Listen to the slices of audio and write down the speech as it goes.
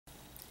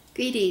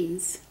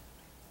Greetings.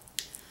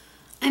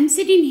 I'm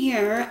sitting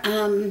here.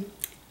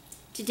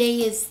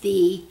 Today is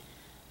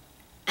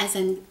as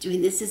I'm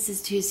doing this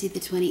is Tuesday the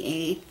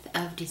 28th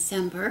of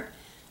December,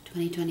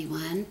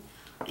 2021.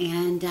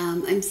 And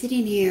I'm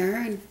sitting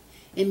here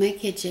in my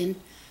kitchen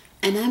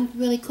and I'm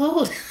really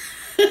cold.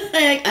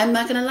 I'm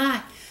not going to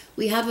lie.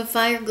 We have a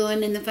fire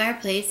going in the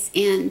fireplace,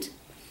 and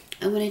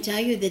I want to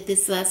tell you that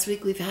this last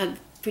week we've had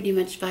pretty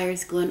much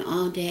fires going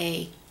all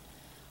day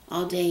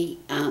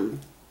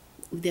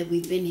that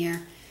we've been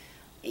here.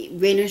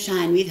 Rain or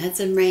shine, we've had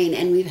some rain,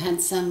 and we've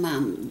had some,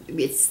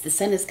 the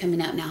sun is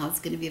coming out now. It's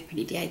going to be a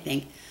pretty day, I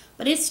think.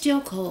 But it's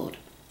still cold.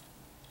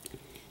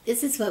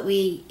 This is what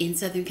we, in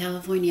Southern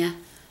California,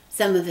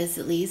 some of us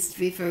at least,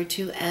 refer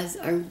to as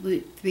our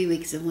 3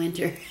 weeks of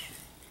winter,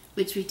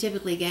 which we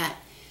typically get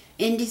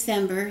in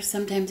December.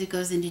 Sometimes it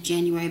goes into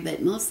January,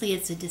 but mostly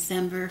it's a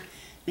December,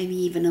 maybe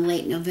even a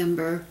late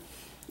November,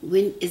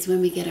 is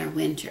when we get our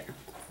winter,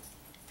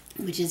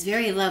 which is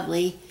very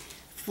lovely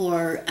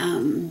for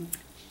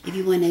if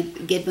you want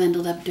to get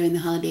bundled up during the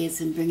holidays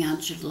and bring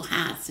out your little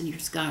hats and your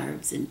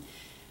scarves and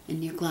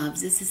your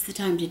gloves. This is the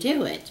time to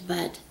do it.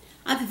 But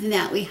other than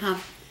that, we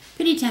have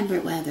pretty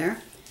temperate weather.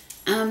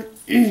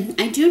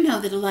 I do know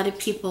that a lot of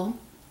people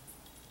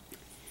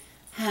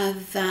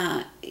have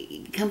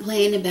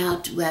complained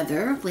about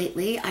weather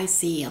lately. I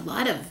see a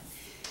lot of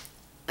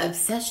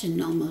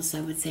obsession, almost, I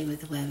would say,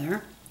 with the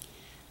weather.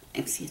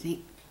 Excuse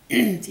me.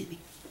 Excuse me.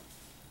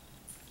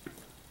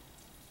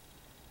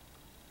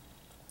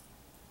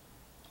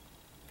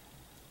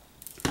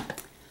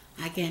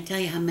 I can't tell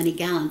you how many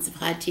gallons of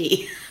hot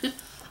tea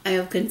I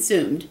have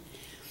consumed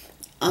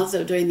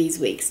also during these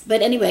weeks.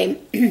 But anyway,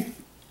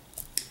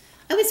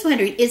 I was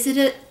wondering, is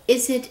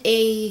it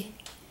a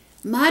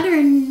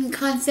modern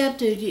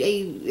concept, or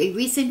a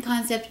recent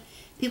concept,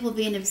 people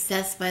being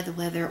obsessed by the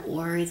weather,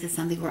 or is it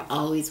something we're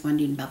always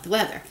wondering about the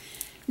weather?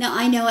 Now,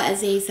 I know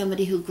as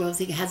somebody who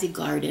has a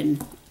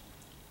garden,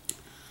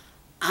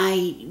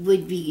 I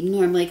would be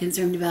normally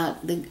concerned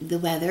about the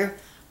weather.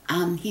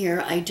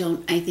 Here, I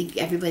think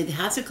everybody that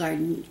has a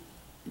garden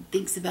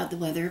thinks about the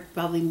weather,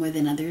 probably more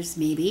than others,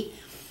 maybe.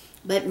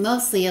 But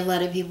mostly, a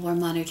lot of people are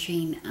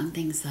monitoring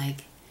things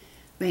like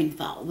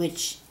rainfall,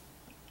 which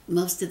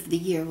most of the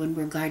year when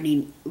we're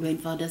gardening,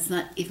 rainfall does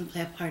not even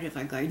play a part of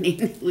our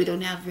gardening. We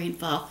don't have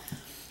rainfall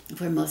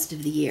for most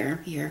of the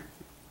year here.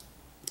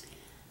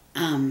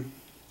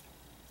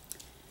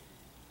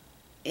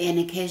 An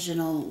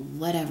occasional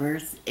whatever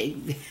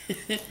it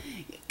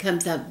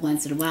comes up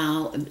once in a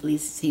while. At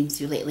least it seems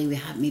to lately. We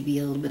have maybe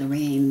a little bit of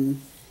rain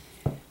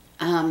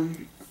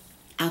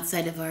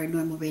outside of our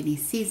normal rainy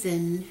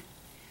season,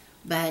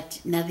 but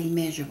nothing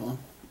measurable.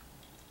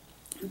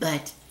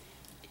 But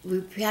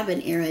we have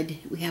an arid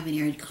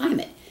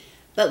climate.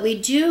 But we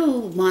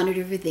do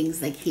monitor for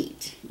things like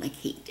heat.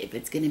 If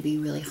it's going to be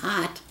really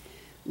hot,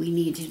 we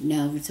need to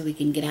know so we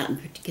can get out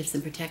and give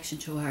some protection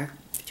to our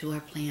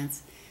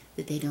plants,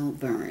 that they don't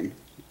burn.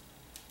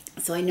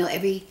 So I know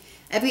every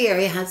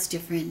area has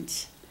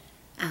different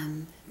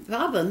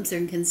problems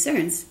or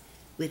concerns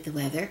with the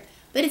weather,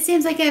 but it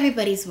seems like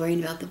everybody's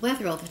worrying about the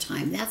weather all the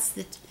time.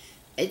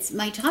 It's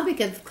my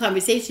topic of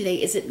conversation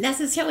today. Isn't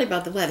necessarily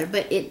about the weather,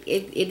 but it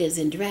is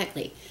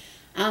indirectly.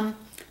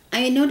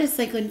 I noticed,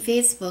 like, on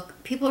Facebook,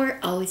 people are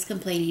always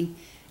complaining,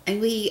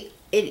 and it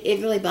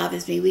really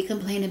bothers me. We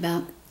complain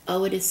about,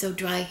 oh, it is so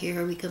dry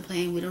here. We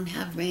complain we don't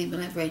have rain.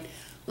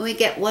 When we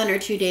get 1 or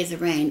 2 days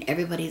of rain,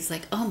 everybody's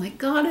like, oh my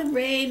God, it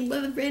rained.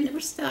 Well, the rain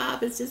never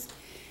stops. It's just,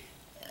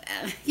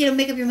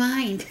 make up your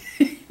mind.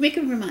 Make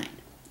up your mind.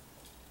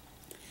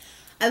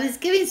 I was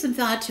giving some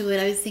thought to it.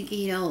 I was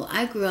thinking,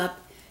 I grew up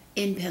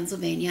in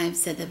Pennsylvania. I've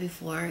said that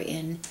before,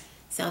 in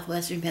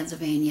southwestern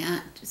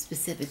Pennsylvania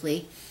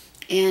specifically.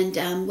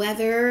 And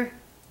weather,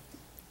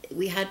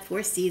 we had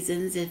 4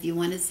 seasons, if you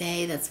want to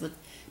say. That's what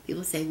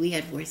people say. We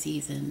had 4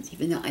 seasons,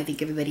 even though I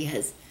think everybody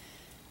has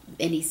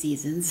many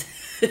seasons,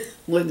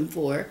 more than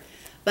 4,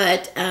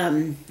 but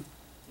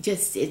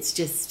it's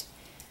just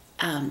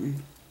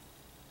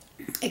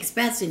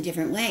expressed in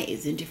different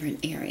ways in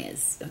different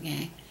areas.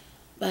 Okay,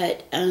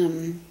 but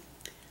I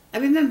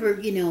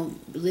remember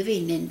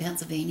living in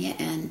Pennsylvania,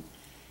 and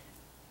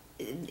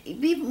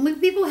when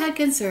people had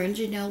concerns,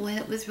 when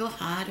it was real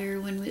hot or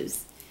when it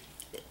was,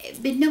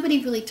 but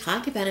nobody really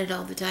talked about it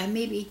all the time.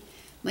 Maybe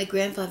my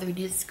grandfather and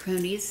his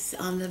cronies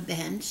on the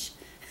bench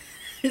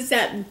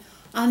sat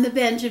on the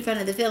bench in front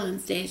of the filling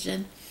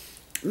station,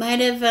 might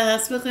have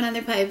spoken on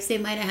their pipes. They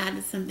might have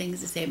had some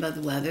things to say about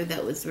the weather.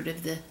 That was sort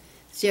of the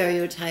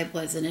stereotype,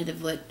 wasn't it,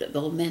 of what the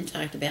old men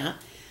talked about.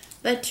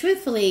 But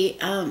truthfully,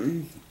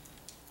 I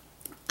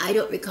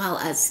don't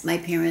recall my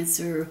parents,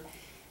 or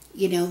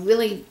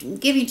really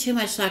giving too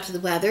much thought to the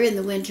weather. In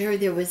the winter,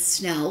 there was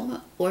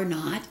snow or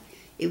not.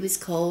 It was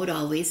cold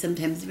always.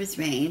 Sometimes there was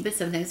rain, but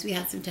sometimes we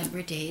had some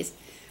temperate days.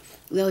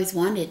 We always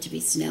wanted it to be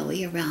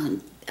snowy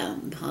around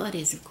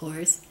holidays, of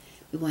course.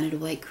 We wanted a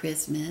white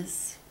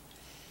Christmas.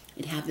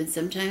 It happened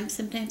sometimes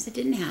it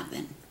didn't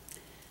happen.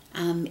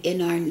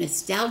 In our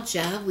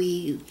nostalgia,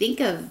 we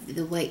think of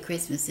the white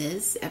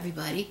Christmases,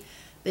 everybody,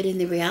 But in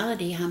the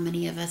reality, how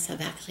many of us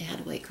have actually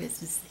had a white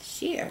Christmas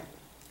this year?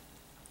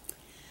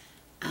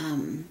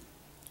 Um,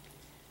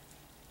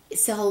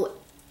 so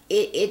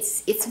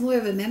it's more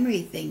of a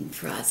memory thing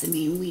for us. I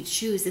mean, we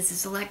choose, this is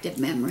selective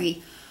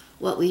memory,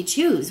 what we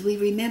choose. We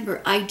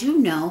remember, I do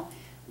know,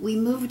 we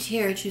moved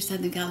here to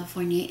Southern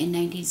California in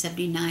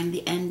 1979,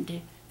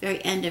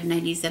 very end of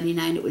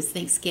 1979. It was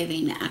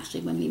Thanksgiving,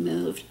 actually, when we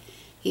moved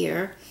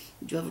here.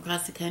 We drove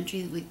across the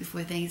country the week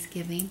before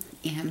Thanksgiving,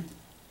 and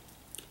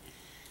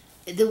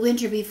the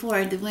winter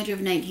before, the winter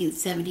of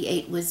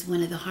 1978 was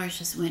one of the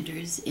harshest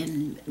winters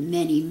in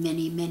many,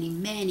 many, many,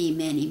 many,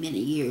 many, many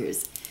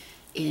years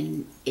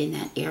in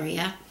that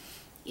area,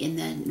 in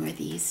the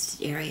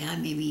Northeast area,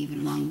 maybe even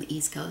along the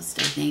East Coast,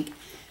 I think.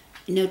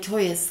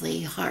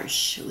 Notoriously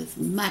harsh, with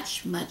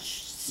much,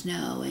 much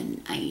snow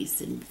and ice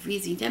and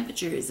freezing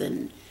temperatures.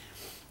 And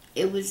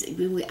it was,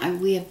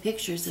 we have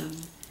pictures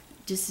of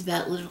just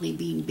about literally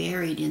being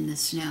buried in the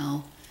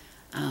snow.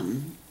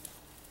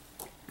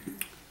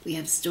 We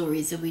have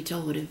stories that we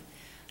told of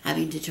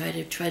having to try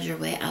to trudge our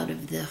way out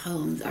of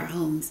our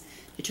homes,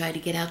 to try to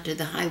get out to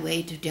the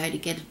highway, to try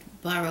to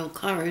borrow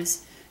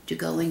cars to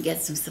go and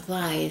get some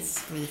supplies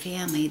for the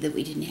family that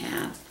we didn't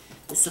have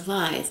the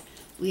supplies.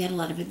 We had a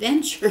lot of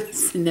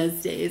adventures in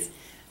those days,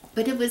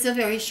 but it was a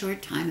very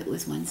short time. It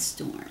was one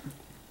storm.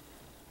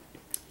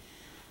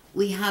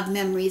 We have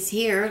memories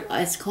here,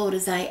 as cold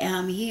as I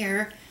am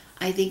here.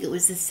 I think it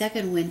was the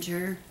second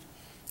winter.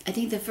 I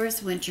think the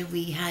first winter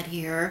we had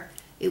here,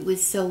 it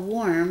was so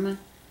warm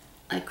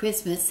at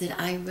Christmas that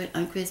I,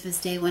 on Christmas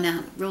Day, went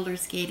out roller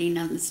skating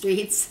on the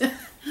streets.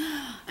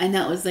 And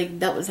that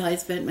was how I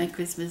spent my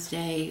Christmas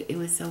Day. It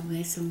was so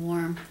nice and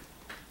warm.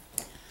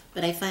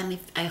 But I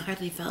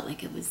hardly felt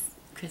like it was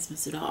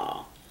Christmas at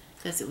all,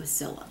 because it was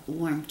so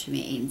warm to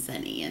me and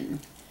sunny, and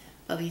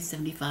probably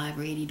 75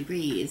 or 80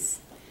 degrees.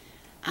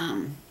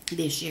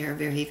 This year,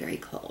 very, very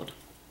cold.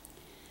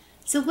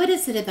 So what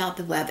is it about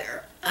the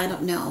weather? I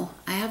don't know.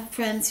 I have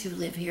friends who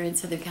live here in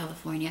Southern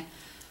California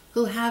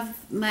who have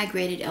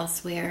migrated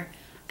elsewhere,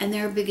 and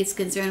their biggest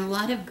concern, a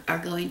lot of are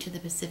going to the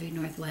Pacific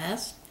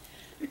Northwest.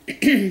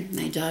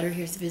 My daughter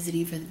here's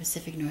visiting from the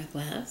Pacific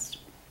Northwest.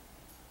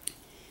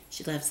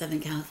 She left Southern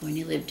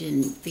California, lived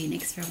in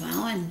Phoenix for a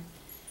while, and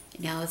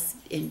now is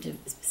into the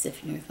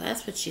Pacific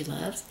Northwest, which she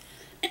loves.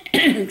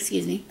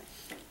 Excuse me.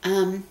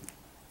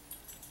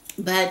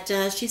 But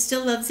she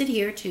still loves it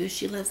here too.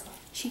 She's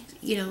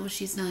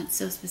not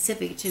so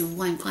specific to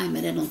one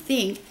climate, I don't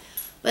think.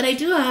 But I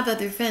do have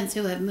other friends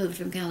who have moved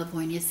from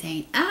California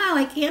saying, "Oh,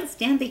 I can't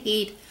stand the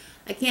heat.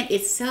 I can't.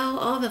 It's so,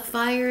 all the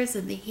fires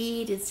and the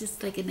heat, it's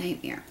just like a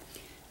nightmare."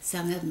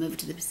 Some have moved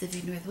to the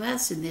Pacific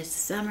Northwest, and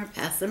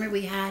past summer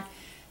they had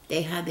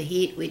the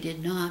heat. We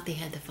did not. They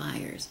had the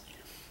fires.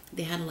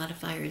 They had a lot of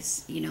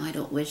fires. I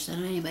don't wish that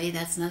on anybody.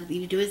 That's nothing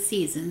to do with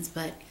seasons,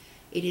 but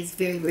it is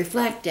very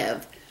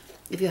reflective.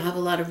 If you have a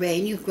lot of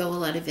rain, you grow a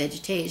lot of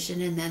vegetation,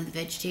 and then the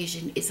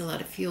vegetation is a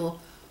lot of fuel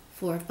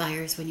for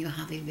fires when you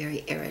have a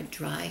very arid,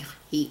 dry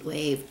heat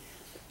wave.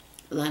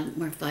 A lot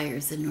more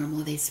fires than normal.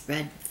 They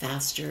spread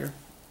faster.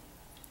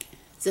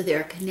 So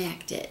they're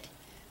connected,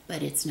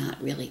 but it's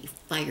not really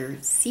fire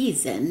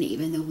season,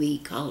 even though we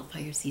call it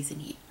fire season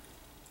here.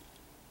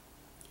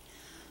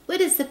 What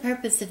is the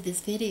purpose of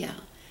this video?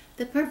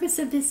 The purpose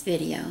of this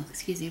video,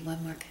 excuse me,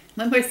 one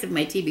more sip of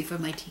my tea before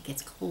my tea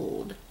gets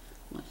cold.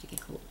 I want it to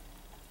get cold.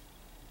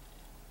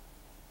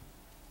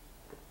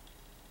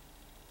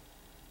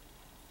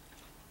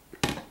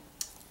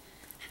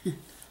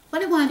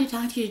 What I wanted to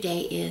talk to you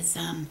today is,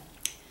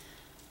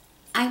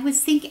 I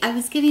was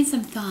giving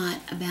some thought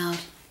about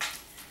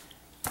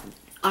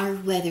our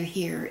weather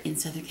here in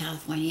Southern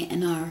California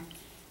and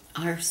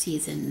our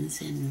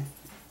seasons and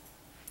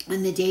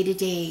the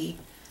day-to-day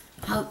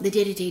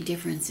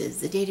differences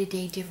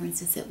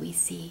that we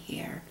see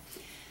here.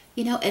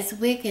 As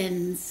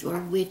Wiccans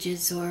or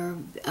witches or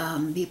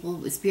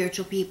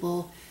spiritual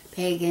people,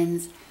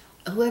 pagans,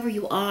 whoever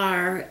you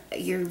are,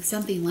 you're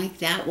something like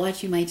that,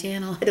 watching my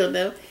channel, I don't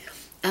know.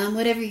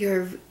 Whatever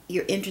your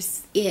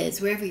interest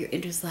is, wherever your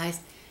interest lies,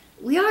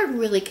 we are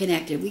really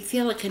connected. We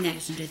feel a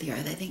connection to the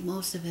earth. I think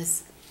most of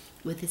us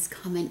with this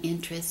common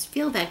interest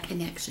feel that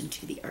connection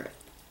to the earth.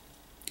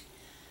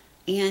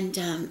 And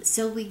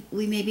so we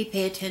maybe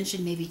pay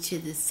attention maybe to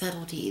the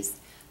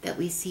subtleties that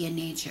we see in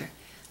nature.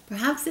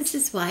 Perhaps this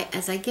is why,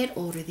 as I get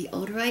older, the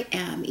older I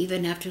am,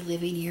 even after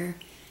living here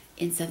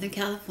in Southern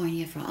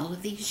California for all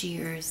of these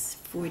years,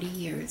 40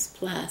 years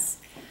plus,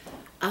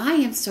 I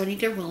am starting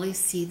to really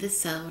see the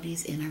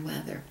subtleties in our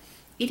weather.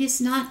 It is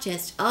not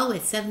just, oh,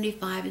 it's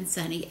 75 and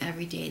sunny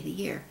every day of the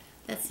year.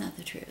 That's not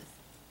the truth.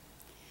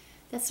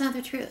 That's not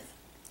the truth.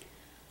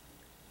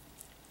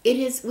 It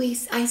is,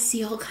 I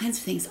see all kinds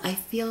of things. I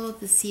feel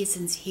the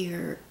seasons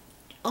here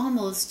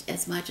almost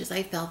as much as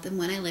I felt them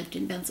when I lived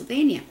in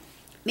Pennsylvania.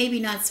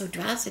 Maybe not so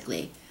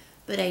drastically,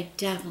 but I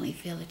definitely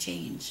feel a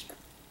change.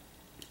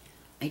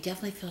 I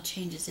definitely feel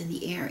changes in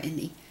the air,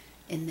 in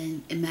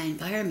my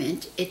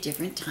environment at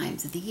different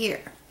times of the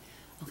year.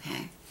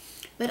 Okay?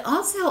 But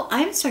also,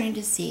 I'm starting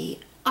to see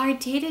our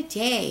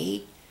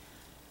day-to-day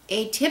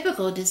A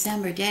typical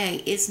December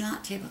day is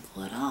not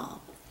typical at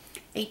all.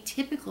 A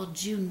typical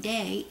June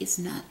day is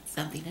not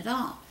something at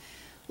all.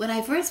 When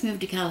I first moved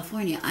to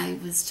California, I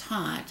was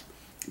taught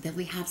that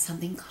we have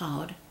something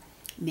called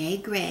May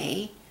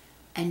gray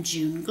and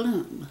June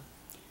gloom.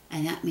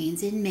 And that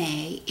means in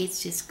May,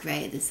 it's just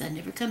gray. The sun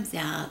never comes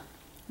out,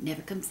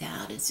 never comes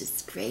out. It's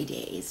just gray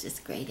days,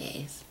 just gray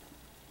days.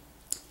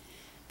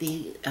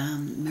 The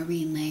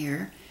marine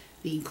layer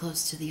being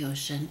close to the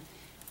ocean,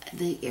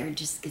 the air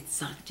just gets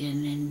sucked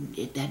in and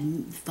that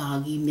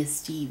foggy,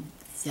 misty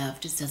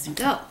stuff just doesn't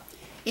go.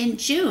 In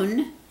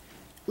June,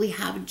 we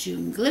have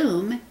June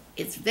gloom.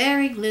 It's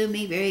very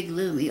gloomy, very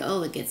gloomy.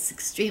 Oh, it gets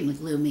extremely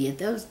gloomy at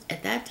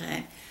that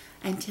time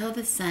until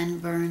the sun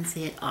burns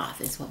it off.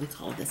 It's what we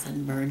call the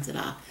sun burns it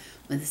off.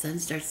 When the sun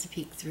starts to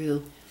peek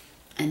through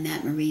and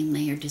that marine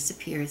layer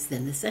disappears,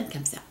 then the sun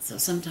comes out. So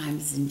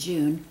sometimes in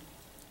June,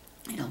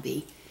 it'll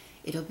be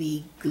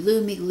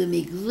gloomy,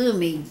 gloomy,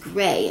 gloomy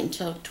gray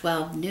until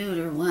 12 noon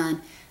or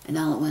 1, and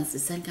all at once the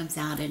sun comes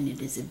out and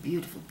it is a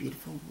beautiful,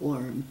 beautiful,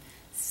 warm,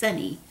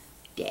 sunny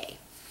day.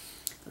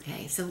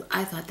 Okay, so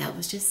I thought that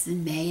was just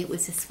in May it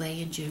was this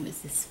way, in June it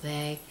was this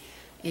way.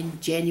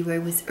 In January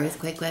was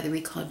earthquake weather.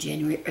 We call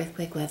January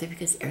earthquake weather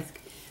because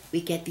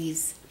we get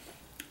these,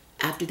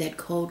 after that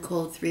cold,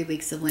 cold 3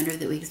 weeks of winter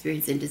that we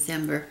experience in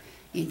December.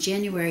 In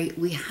January,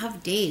 we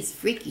have days,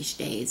 freakish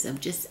days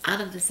of just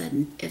out of the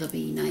sudden, it'll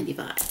be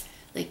 95.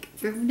 Like,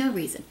 for no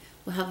reason.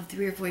 We'll have a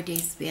 3 or 4 day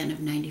span of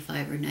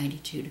 95 or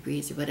 92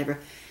 degrees or whatever.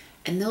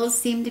 And those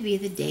seem to be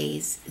the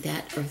days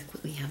that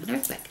we have an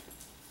earthquake.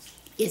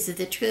 Is it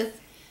the truth?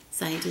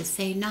 Scientists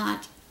say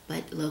not,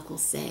 but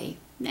locals say,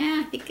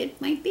 nah, I think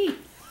it might be.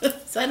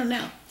 So I don't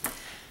know.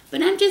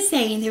 But I'm just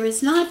saying there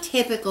is not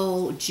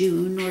typical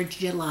June or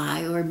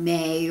July or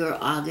May or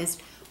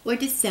August or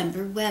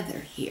December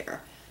weather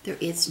here. There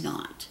is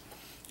not.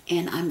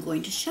 And I'm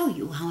going to show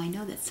you how I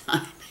know that's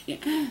not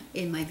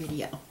in my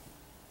video.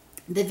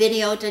 The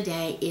video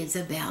today is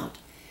about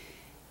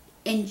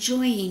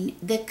enjoying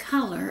the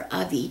color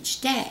of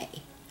each day.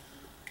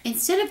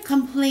 Instead of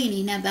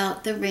complaining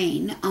about the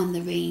rain on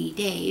the rainy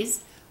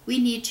days, we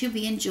need to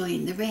be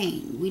enjoying the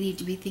rain. We need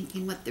to be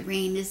thinking what the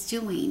rain is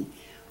doing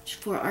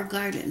for our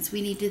gardens.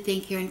 We need to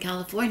think here in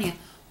California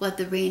what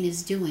the rain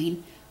is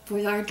doing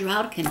for our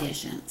drought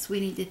conditions.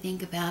 We need to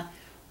think about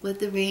what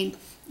the rain,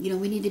 we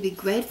need to be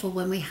grateful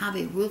when we have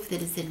a roof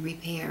that is in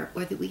repair,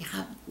 or that we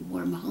have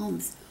warm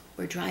homes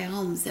or dry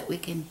homes that we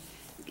can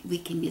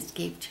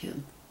escape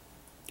to.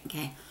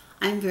 Okay,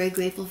 I'm very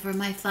grateful for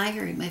my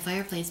fire in my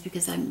fireplace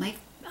because I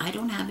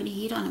don't have any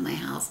heat on in my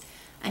house,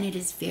 and it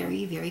is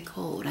very, very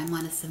cold. I'm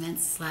on a cement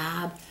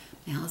slab.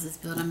 My house is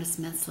built on a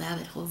cement slab.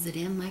 It holds it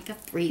in like a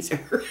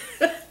freezer.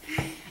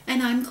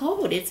 And I'm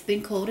cold. It's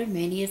been cold and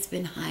rainy. It's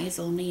been highs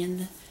only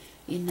in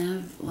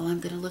the, well, I'm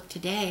going to look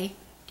today.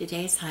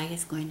 Today's high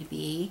is going to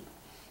be,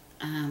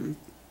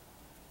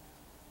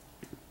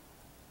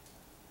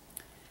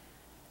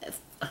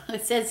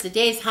 it says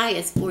today's high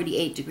is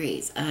 48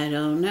 degrees. I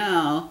don't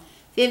know.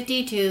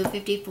 52,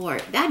 54.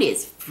 That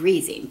is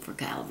freezing for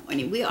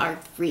California. We are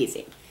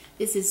freezing.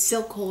 This is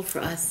so cold for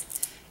us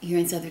here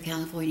in Southern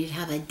California to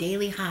have a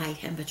daily high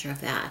temperature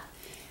of that.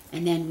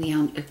 And then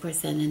of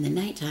course, then in the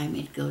nighttime,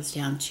 it goes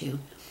down to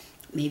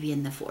maybe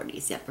in the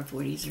 40s, upper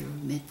 40s or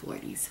mid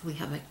 40s. We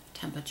have a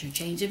temperature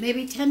change of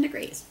maybe 10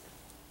 degrees.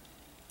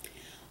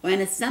 Or on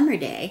a summer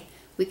day,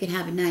 we can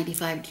have a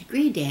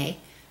 95-degree day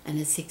and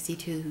a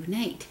 62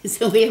 night.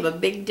 So we have a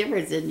big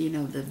difference in,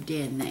 the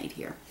day and night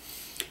here.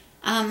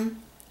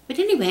 But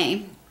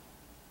anyway,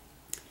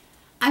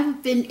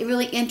 I've been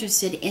really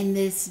interested in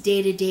this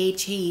day-to-day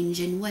change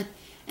and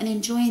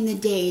enjoying the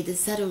day, the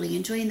subtly,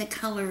 enjoying the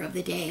color of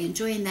the day,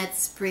 enjoying that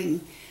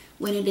spring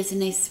when it is a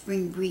nice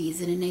spring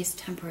breeze and a nice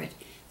temperate,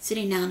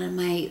 sitting out in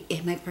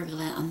my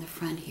pergola on the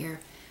front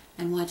here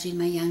and watching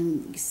my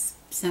young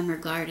summer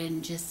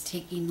garden just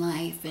taking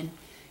life and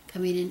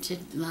coming into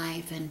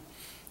life and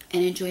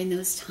enjoying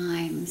those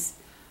times.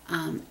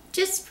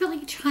 Just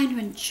really trying to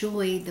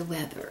enjoy the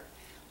weather.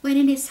 When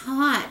it is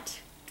hot,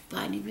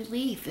 finding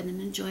relief in an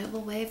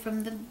enjoyable way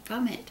from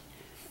it.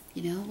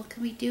 What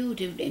can we do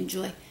to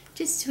enjoy,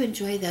 just to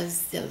enjoy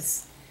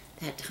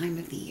that time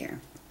of the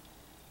year?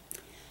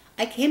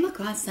 I came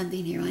across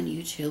something here on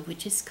YouTube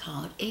which is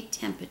called a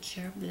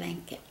temperature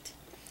blanket.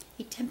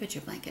 A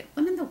temperature blanket.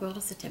 What in the world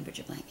is a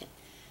temperature blanket?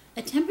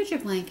 A temperature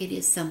blanket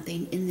is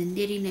something in the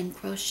knitting and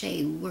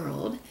crochet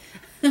world,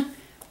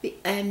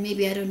 and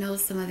maybe, I don't know,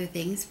 some other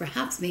things,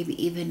 perhaps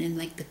maybe even in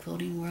like the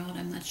clothing world,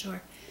 I'm not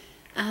sure,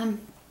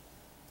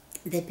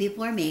 that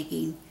people are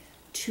making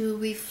to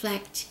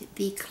reflect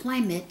the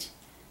climate,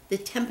 the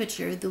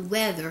temperature, the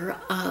weather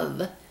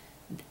of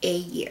a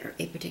year,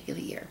 a particular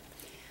year.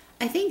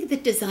 I think the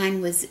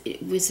design was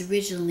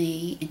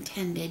originally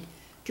intended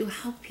to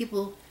help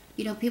people,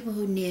 people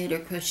who knit or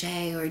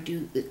crochet or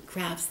do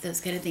crafts,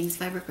 those kind of things,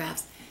 fiber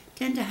crafts,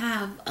 tend to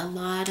have a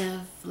lot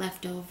of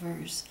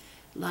leftovers,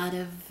 a lot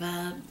of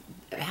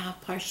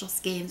have partial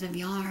skeins of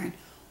yarn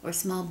or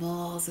small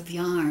balls of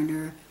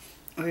yarn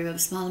or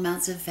small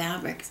amounts of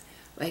fabrics.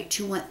 right,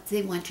 to what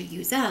they want to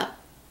use up.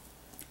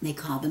 They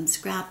call them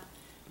scrap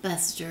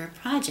buster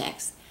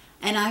projects.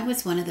 And I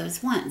was one of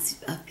those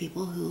ones of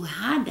people who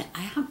I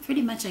have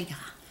pretty much a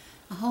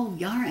whole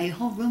yarn, a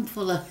whole room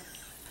full of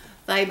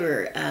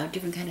fiber,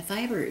 different kind of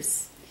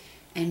fibers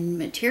and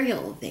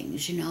material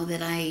things,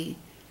 that I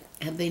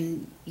have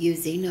been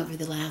using over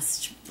the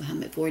last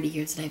 40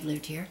 years that I've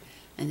lived here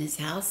in this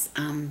house.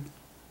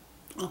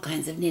 All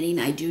kinds of knitting.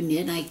 I do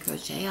knit, I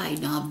crochet, I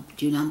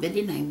do knob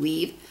bending, I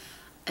weave.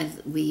 I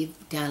weave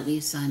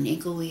leaves on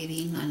ankle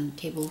weaving, on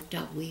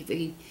tabletop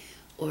weaving,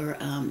 or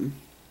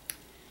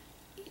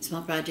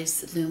small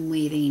projects, loom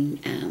weaving,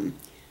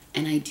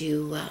 and I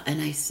do,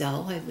 and I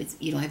sew.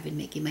 I've been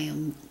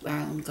making our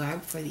own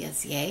garb for the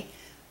SCA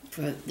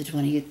for the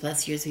 20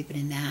 plus years we've been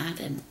in that,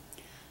 and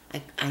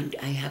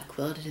I have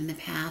quilted in the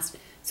past.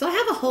 So I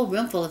have a whole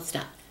room full of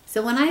stuff.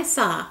 So when I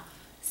saw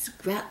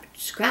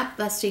scrap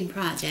busting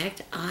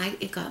project,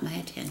 it got my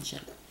attention,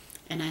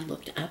 and I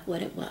looked up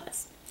what it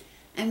was.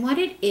 And what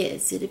it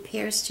is, it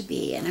appears to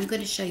be, and I'm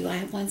going to show you, I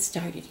have one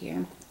started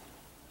here,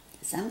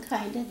 some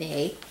kind of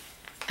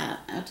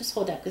I'll just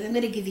hold up because I'm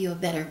going to give you a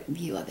better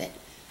view of it.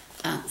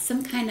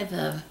 Some kind of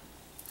a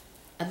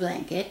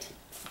blanket.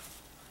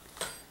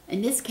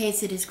 In this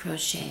case, it is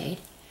crocheted,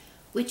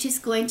 which is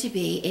going to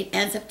be, it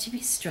ends up to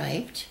be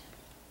striped.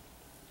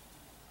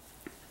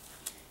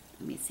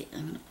 Let me see,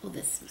 I'm going to pull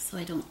this so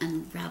I don't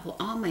unravel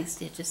all my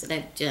stitches that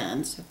I've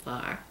done so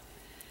far.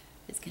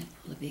 It's going to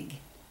pull a big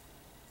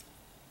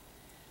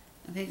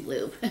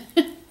loop,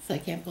 so I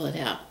can't pull it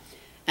out.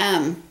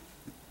 Kind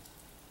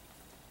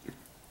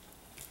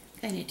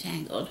of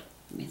tangled.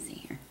 Let me see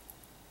here.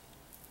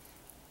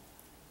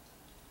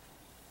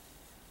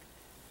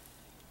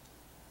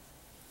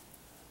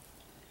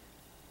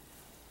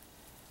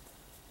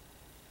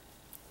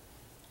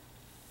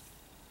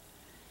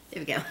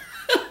 There we go.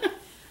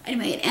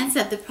 Anyway,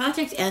 the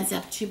project ends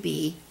up to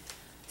be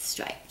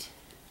striped.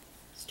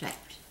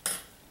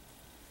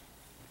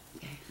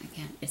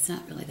 Okay, it's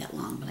not really that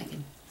long, but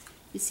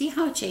you see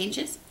how it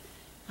changes?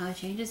 How it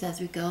changes as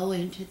we go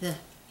into the,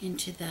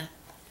 and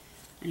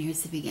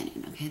here's the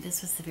beginning, okay?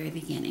 This was the very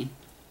beginning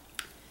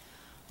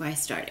where I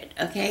started,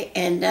 okay?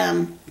 And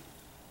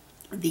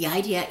the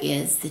idea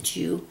is that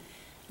you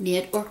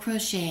knit or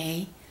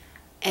crochet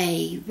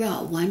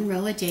one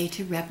row a day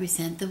to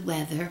represent the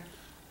weather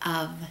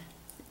of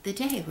the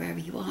day, wherever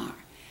you are.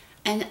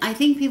 And I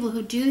think people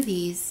who do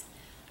these,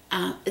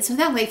 so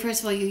that way,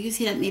 first of all, you're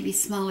using up maybe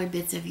smaller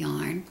bits of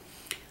yarn,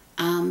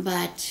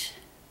 but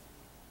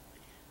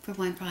for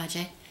one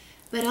project.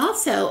 But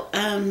also,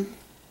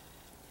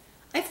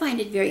 I find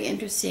it very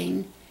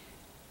interesting.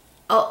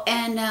 Oh,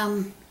 and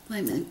wait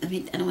a minute,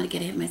 I don't want to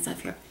get ahead of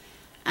myself here.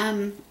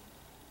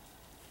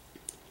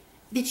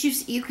 That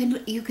you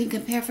can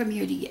compare from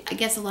year to year. I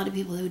guess a lot of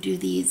people who do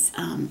these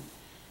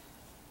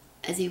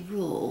as a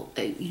rule,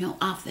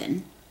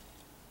 often,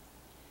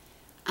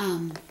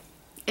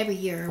 every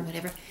year or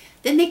whatever,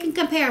 then they can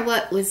compare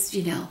what was,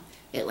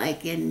 it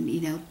like in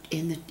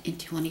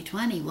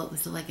 2020, what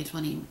was it like in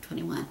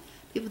 2021.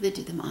 People that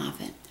do them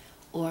often,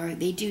 or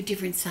they do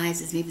different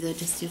sizes. Maybe they'll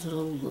just do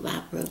little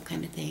lap robe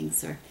kind of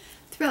things, or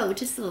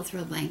just little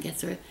throw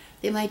blankets, or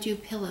they might do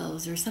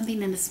pillows or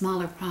something in a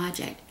smaller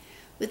project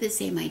with the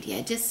same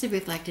idea, just to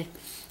reflect it.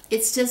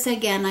 It's just,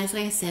 again, as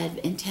I said,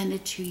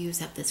 intended to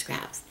use up the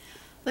scraps.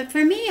 But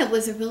for me, it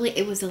was a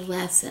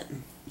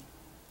lesson.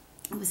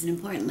 It was an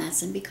important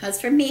lesson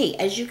because for me,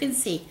 as you can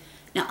see,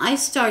 now I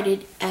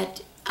started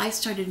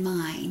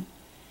mine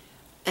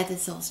at the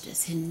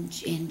solstice in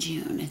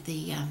June, at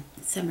the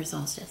summer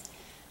solstice.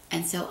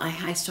 And so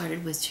I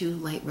started with 2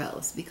 light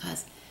rows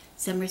because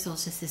summer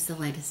solstice is the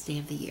lightest day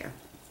of the year.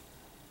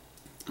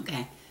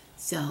 Okay,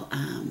 so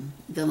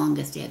the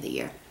longest day of the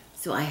year.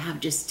 So I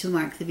have just to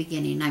mark the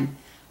beginning,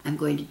 I'm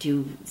going to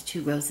do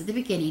 2 rows at the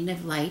beginning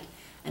of light,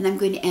 and I'm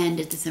going to end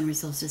at the summer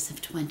solstice of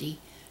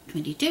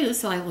 2022.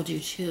 So I will do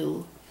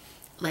 2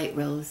 light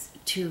rows,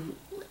 2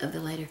 of the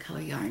lighter color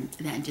yarn,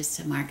 then just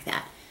to mark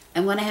that.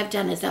 And what I have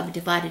done is I've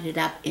divided it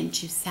up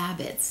into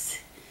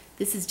sabbats.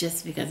 This is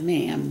just because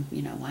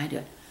why I do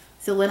it.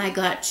 So when I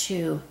got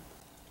to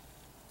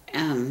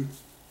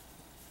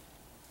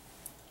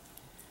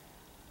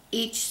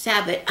each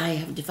sabbat, I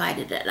have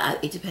divided it,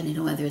 depending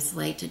on whether it's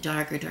light to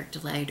dark, or dark to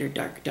light, or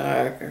dark,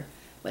 or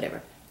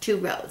whatever. 2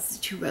 rows,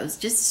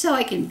 just so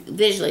I can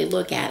visually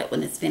look at it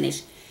when it's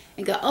finished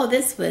and go, oh,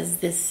 this was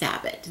this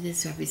sabbat.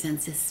 This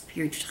represents this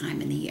period of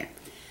time in the year.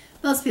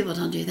 Most people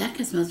don't do that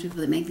because most people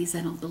that make these,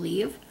 I don't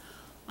believe,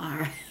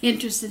 are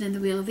interested in the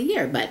wheel of the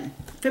year. But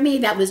for me,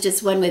 that was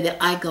just one way that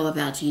I go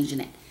about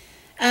changing it.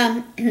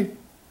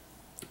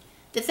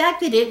 The fact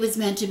that it was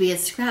meant to be a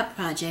scrap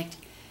project,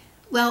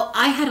 well,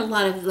 I had a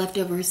lot of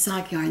leftover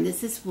sock yarn.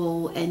 This is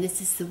wool, and this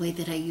is the weight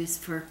that I use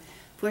for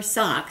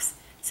socks.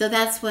 So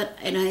that's what,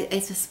 and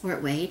it's a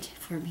sport weight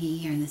for me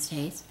here in the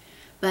States.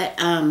 But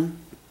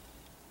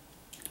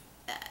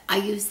I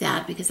use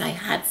that because I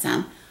had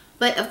some.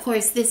 But of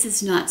course, this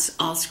is not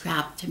all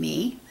scrap to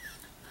me.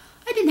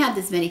 I didn't have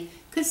this many.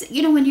 Because,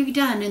 you know, when you're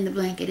done in the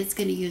blanket, it's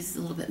going to use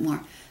a little bit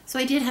more. So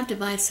I did have to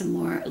buy some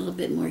more, a little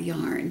bit more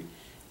yarn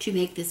to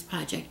make this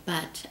project,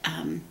 but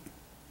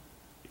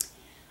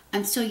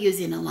I'm still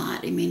using a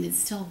lot. I mean, it's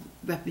still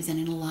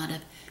representing a lot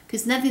of,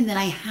 because nothing that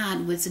I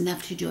had was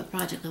enough to do a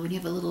project. Like when you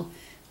have a little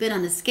bit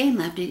on the skein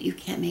left, you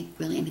can't make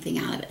really anything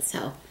out of it.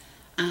 So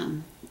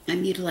I'm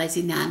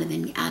utilizing that and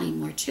then adding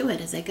more to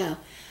it as I go.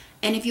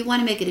 And if you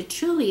want to make it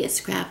truly a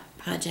scrap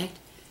project,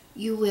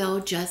 you will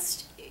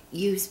just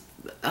use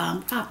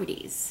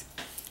properties.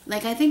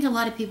 Like I think a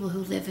lot of people who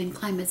live in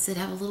climates that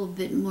have a little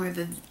bit more of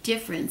a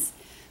difference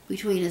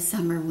between a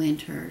summer,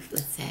 winter,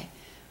 let's say,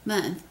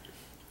 month,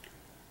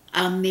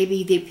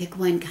 maybe they pick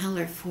one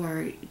color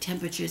for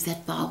temperatures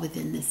that fall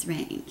within this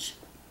range.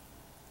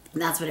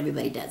 And that's what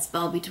everybody does.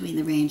 Fall between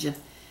the range of,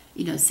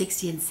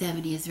 60 and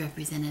 70 is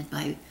represented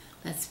by,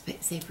 let's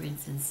say, for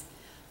instance,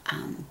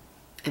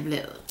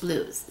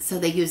 blues. So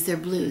they use their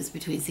blues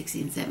between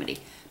 60 and 70.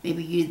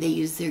 Maybe they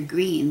use their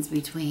greens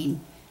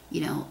between,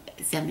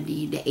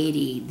 70 to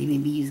 80. They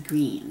maybe use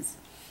greens.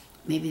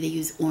 Maybe they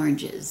use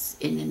oranges.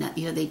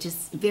 They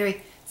just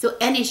vary. So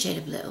any shade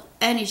of blue,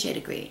 any shade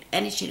of green,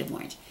 any shade of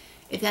orange.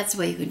 If that's the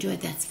way you can do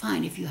it, that's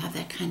fine if you have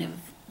that kind of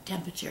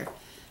temperature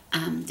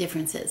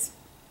differences.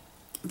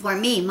 For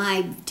me,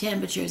 my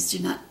temperatures do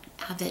not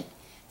have that.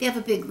 They have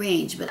a big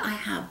range, but I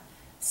have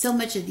so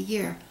much of the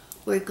year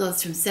where it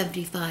goes from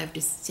 75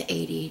 to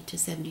 80 to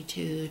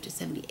 72 to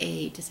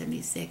 78 to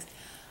 76.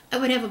 I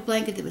would have a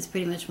blanket that was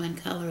pretty much one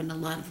color in a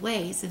lot of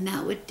ways, and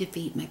that would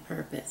defeat my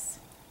purpose.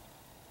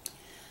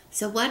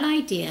 So what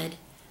I did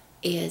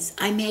is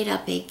I made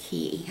up a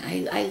key.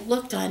 I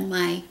looked on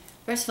my,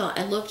 first of all,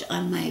 I looked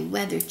on my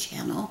weather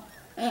channel.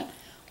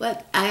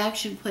 What I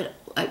actually put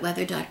at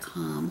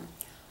weather.com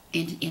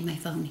in my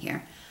phone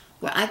here,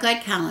 where I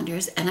got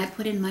calendars, and I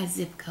put in my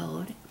zip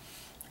code,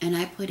 and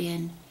I put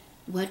in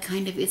what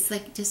kind of, it's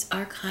like just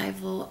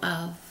archival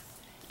of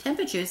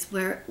temperatures,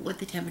 what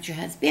the temperature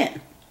has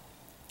been.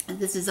 And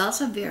this is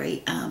also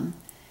very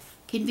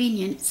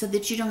convenient so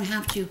that you don't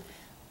have to,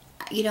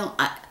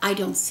 I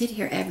don't sit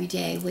here every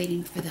day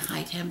waiting for the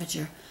high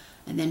temperature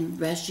and then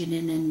rushing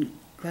in and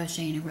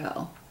crocheting a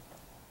row.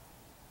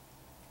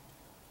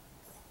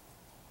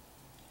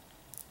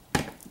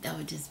 That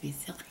would just be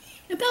silly.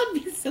 That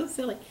would be so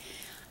silly.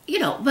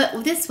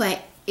 But this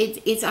way,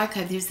 it's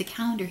archived. There's the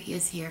calendar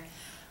here,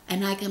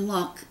 and I can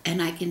look and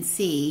I can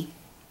see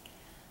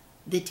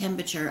the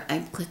temperature. I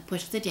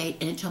push the date,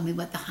 and it told me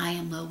what the high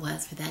and low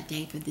was for that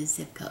day for this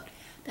zip code.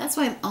 That's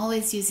why I'm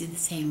always using the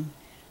same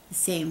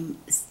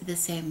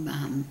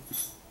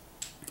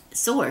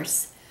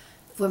source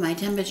for my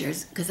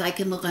temperatures, because I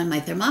can look on my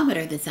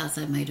thermometer that's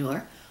outside my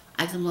door.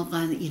 I can look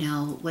on,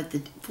 what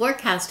the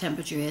forecast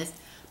temperature is,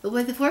 but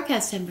what the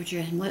forecast temperature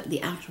and what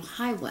the actual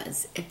high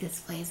was at this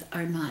place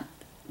are not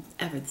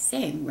ever the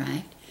same,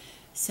 right?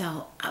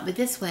 So, but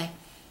this way,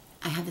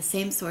 I have the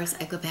same source.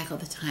 I go back all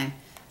the time.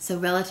 So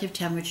relative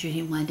temperature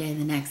in one day and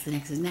the next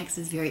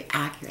is very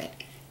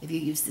accurate if you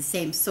use the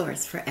same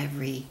source for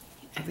every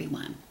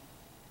one.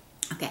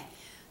 Okay,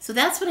 so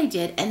that's what I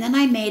did, and then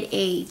I made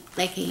a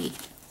key,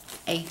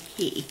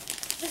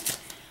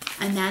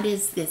 and that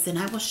is this, and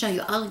I will show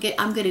you.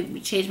 I'm going to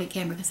change my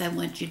camera because I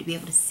want you to be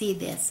able to see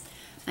this.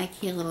 My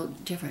key a little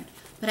different,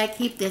 but I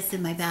keep this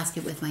in my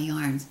basket with my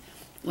yarns,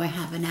 where I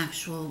have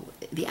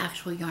the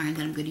actual yarn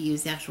that I'm going to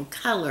use, the actual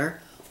color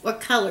or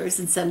colors.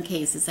 In some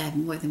cases, I have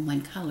more than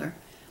one color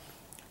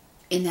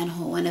in that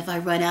hole, and if I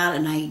run out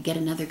and I get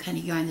another kind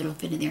of yarn that'll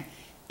fit in there,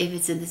 if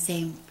it's in the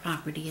same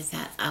property as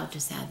that, I'll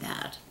just add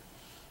that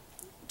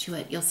to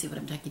it. You'll see what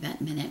I'm talking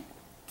about in a minute.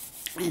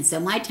 And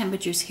so my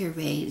temperatures here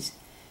range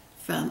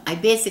from, I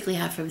basically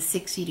have from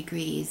 60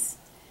 degrees,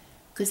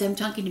 because I'm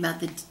talking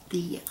about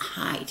the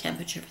high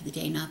temperature for the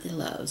day, not the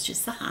lows,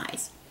 just the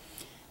highs.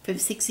 From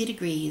 60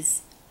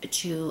 degrees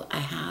to I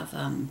have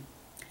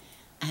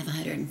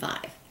 105.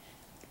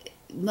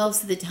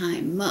 Most of the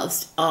time,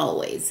 most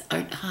always,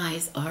 our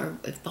highs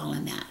fall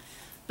in that.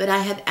 But I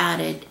have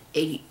added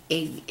a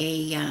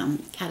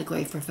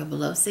category for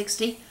below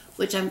 60,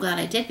 which I'm glad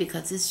I did,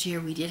 because this year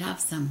we did have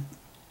some,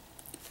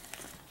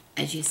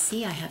 as you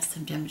see, I have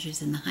some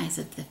temperatures in the highs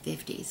of the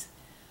 50s.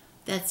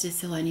 That's just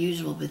so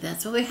unusual, but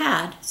that's what we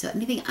had. So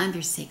anything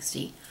under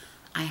 60,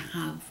 I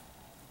have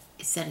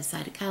set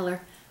aside a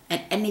color.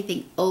 And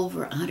anything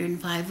over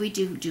 105, we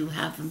do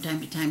have from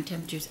time to time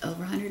temperatures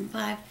over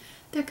 105.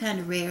 They're kind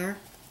of rare,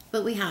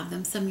 but we have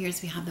them. Some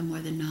years we have them more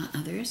than not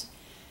others.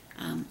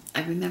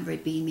 I remember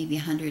it being maybe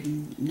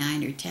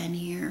 109 or 10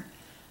 here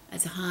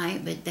as a high,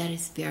 but that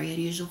is very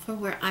unusual for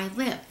where I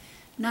live.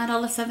 Not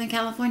all of Southern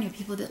California,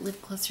 people that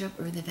live closer up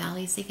or the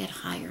valleys, they get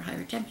higher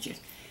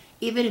temperatures.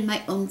 Even in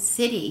my own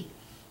city,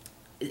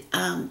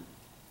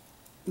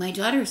 my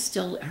daughter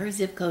her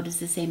zip code is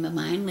the same as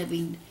mine,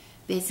 living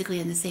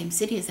basically in the same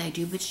city as I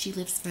do, but she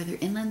lives further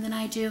inland than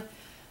I do,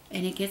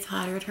 and it gets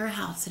hotter at her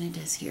house than it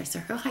does here. So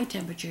her high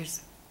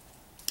temperatures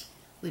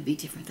would be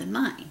different than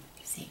mine,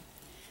 you see.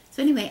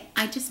 So anyway,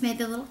 I just made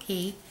the little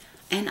key,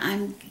 and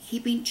I'm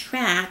keeping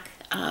track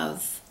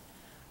of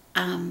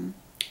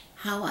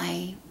how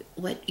I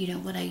what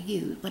I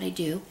use, what I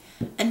do.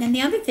 And then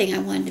the other thing I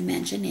wanted to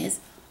mention is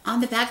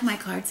on the back of my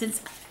card,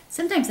 since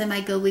sometimes I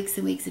might go weeks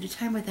and weeks at a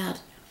time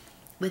without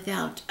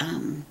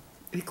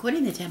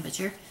recording the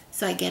temperature.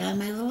 So I get on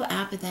my little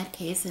app in that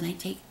case, and I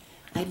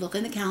look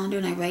on the calendar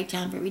and I write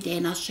down for every day,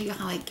 and I'll show you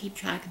how I keep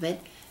track of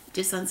it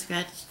just on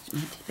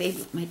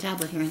my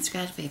tablet here on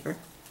scratch paper.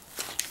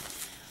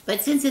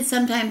 But since it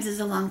sometimes is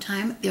a long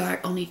time, there are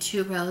only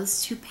two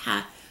rows in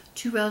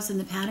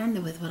the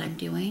pattern with what I'm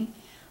doing.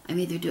 I'm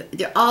either doing,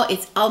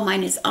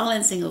 mine is all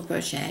in single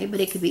crochet, but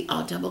it could be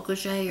all double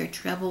crochet or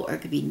treble, or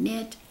it could be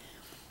knit.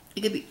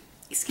 It could be,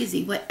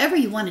 whatever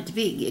you want it to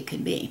be, it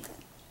could be.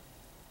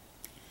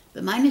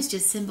 But mine is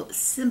just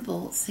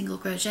simple single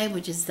crochet,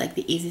 which is like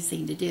the easiest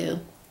thing to do.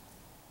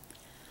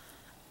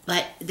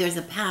 But there is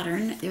a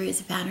pattern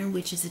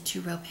which is a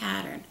 2-row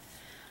pattern.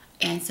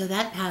 And so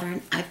that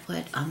pattern I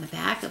put on the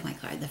back of my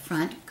card. The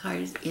front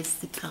card is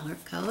the color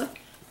code.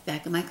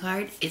 Back of my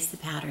card is the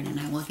pattern, and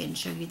I will again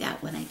show you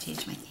that when I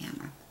change my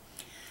camera.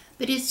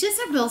 But it's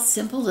just a real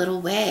simple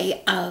little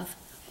way of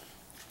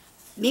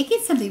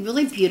making something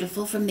really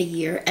beautiful from the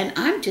year. And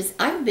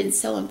I've been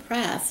so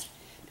impressed,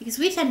 because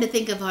we tend to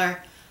think of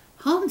our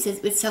homes as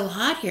it's so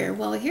hot here.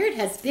 Well, here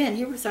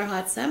was our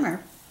hot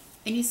summer.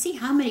 And you see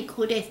how many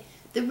cool days.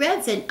 The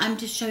reds, and I'm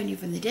just showing you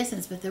from the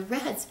distance, but the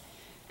reds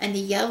and the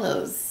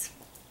yellows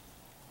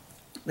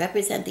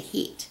represent the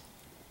heat.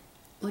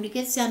 When it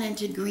gets down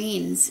into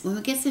greens,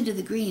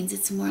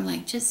 it's more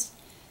like just,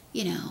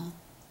 anything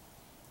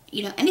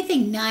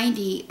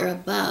 90 or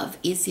above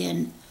is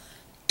in,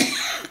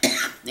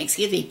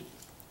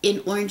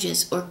 in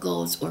oranges or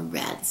golds or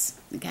reds,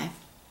 okay?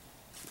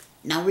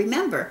 Now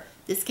remember,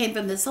 this came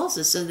from the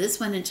solstice, so this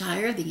went the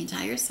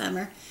entire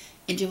summer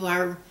into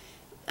our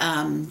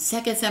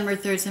second summer,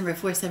 third summer,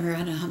 fourth summer. I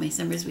don't know how many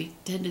summers we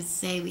tend to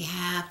say we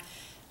have.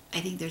 I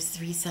think there's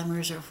 3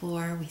 summers or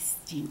 4. We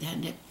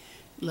tend to,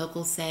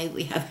 locals say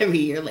we have every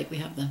year, like we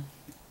have the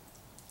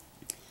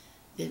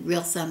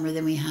real summer,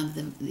 then we have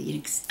I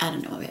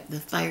don't know, I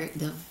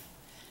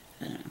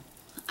don't know.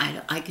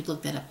 I could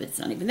look that up, but it's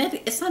not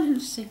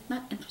interesting,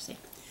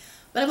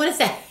 But I want to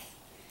say,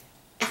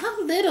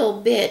 how little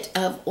bit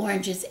of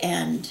oranges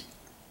and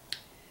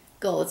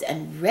golds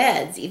and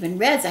reds, even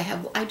reds,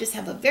 I just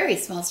have a very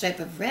small stripe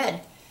of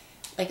red.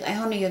 Like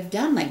I only have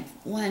done like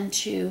 1,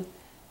 2,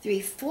 3,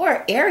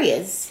 4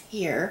 areas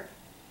here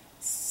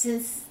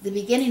since the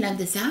beginning of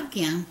this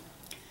afghan.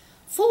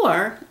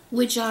 4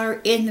 which are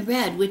in the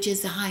red, which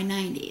is the high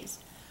 90s.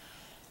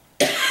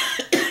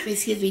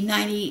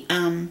 90,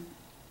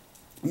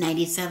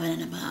 97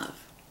 and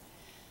above.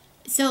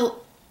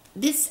 So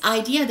this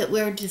idea that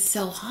we're just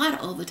so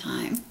hot all the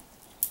time,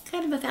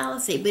 kind of a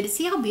fallacy. But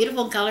see how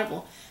beautiful and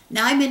colorful.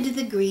 Now I'm into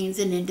the greens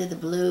and into the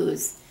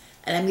blues,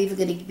 and I'm even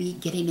going to be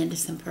getting into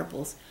some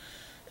purples.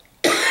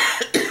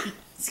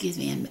 Excuse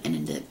me, and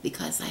into,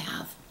 because I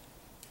have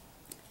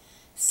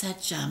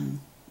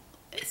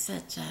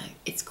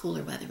it's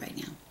cooler weather right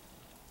now.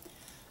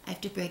 I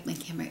have to break my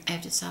camera. I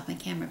have to stop my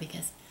camera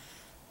because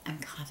I'm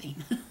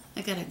coughing.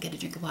 I gotta get a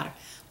drink of water.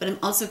 But I'm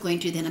also going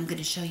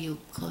to show you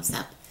close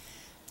up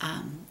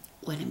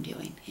what I'm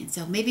doing. And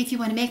so maybe if you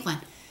want to make one,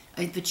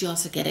 but you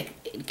also get a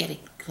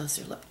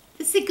closer look.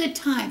 This is a good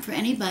time for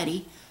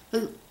anybody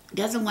who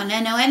doesn't want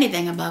to know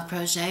anything about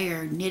crochet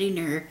or knitting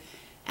or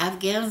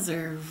afghans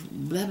or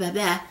blah, blah,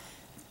 blah.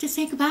 Just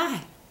say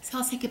goodbye. So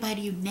I'll say goodbye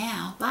to you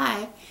now.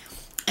 Bye.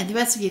 And the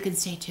rest of you can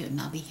stay tuned.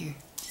 I'll be here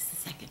just a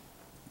second.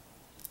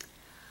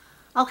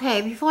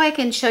 Okay, before I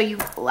can show you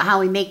how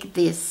we make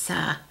this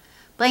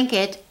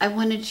blanket, I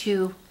wanted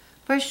to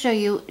first show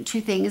you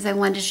 2 things. I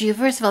wanted to show you,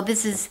 first of all,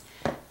 this is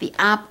the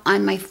app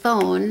on my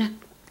phone.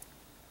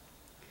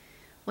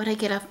 What I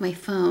get off my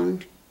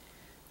phone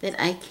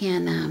that I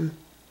can,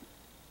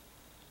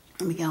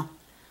 let me go.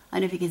 I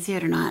don't know if you can see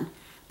it or not,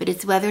 but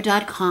it's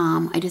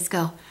weather.com. I just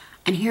go,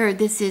 and here,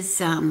 this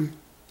is,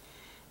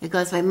 it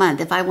goes by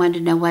month. If I wanted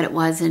to know what it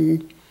was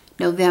in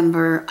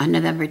November, on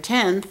November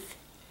 10th,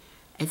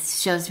 it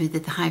shows me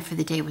that the high for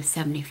the day was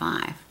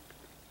 75.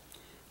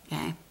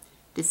 Okay,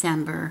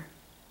 December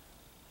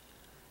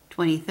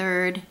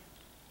 23rd.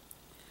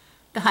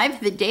 The high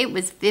for the day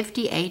was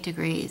 58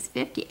 degrees,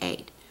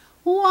 58.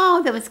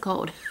 Wow, that was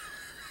cold.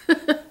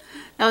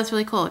 That was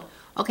really cold.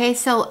 Okay,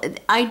 so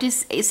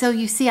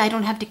you see, I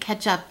don't have to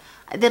catch up.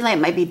 The light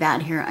might be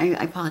bad here, I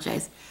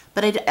apologize.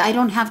 But I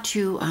don't have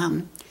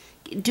to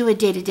do it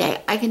day to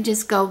day. I can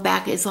just go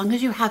back, as long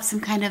as you have some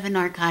kind of an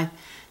archive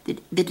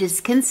that is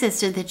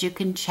consistent, that you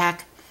can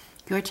check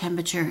your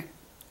temperature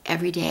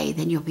every day,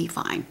 then you'll be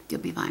fine.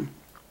 You'll be fine.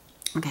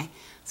 Okay,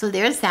 so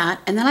there's that.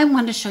 And then I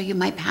want to show you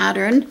my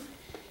pattern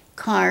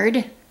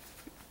card.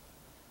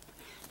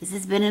 This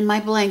has been in my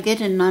blanket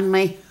and on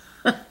my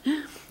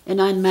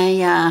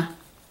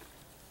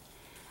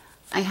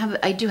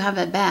I do have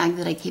a bag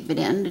that I keep it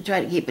in, to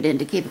try to keep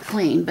it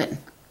clean, but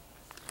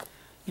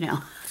you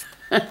know.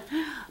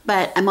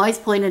 But I'm always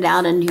pulling it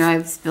out, and here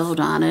I've spilled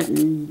on it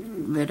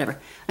and whatever,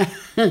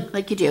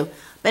 like you do.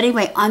 But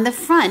anyway, on the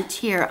front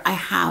here, I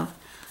have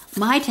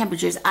my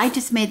temperatures, I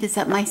just made this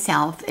up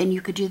myself, and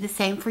you could do the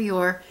same for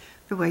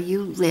where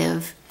you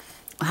live.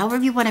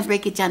 However you want to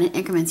break it down in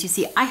increments. You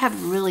see, I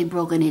have really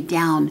broken it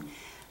down,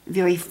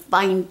 very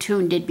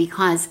fine-tuned it,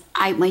 because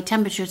my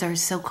temperatures are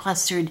so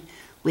clustered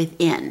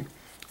within.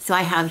 So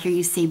I have here,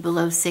 you see,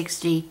 below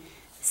 60,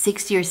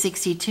 60 or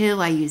 62,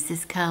 I use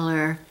this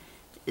color.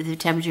 The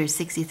temperature is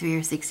 63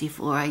 or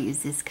 64, I use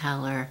this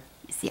color.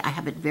 You see, I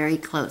have it very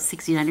close,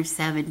 69 or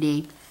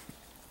 70.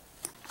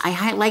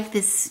 I like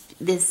this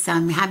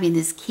having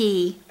this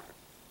key,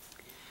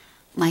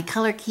 my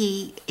color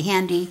key,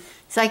 handy,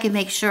 so I can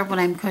make sure when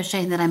I'm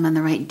crocheting that I'm on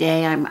the right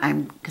day.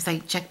 Because I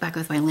check back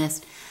with my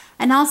list.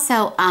 And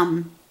also,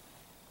 I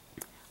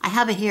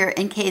have it here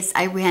in case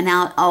I ran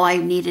out. Oh, I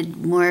needed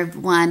more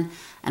of one,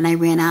 and I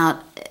ran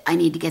out. I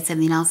need to get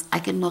something else. I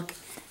can look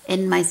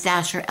in my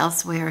stash or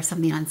elsewhere, or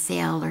something on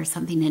sale, or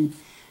something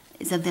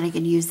I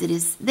can use that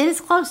is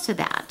close to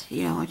that.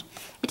 You know,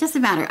 it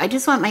doesn't matter. I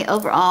just want my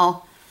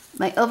overall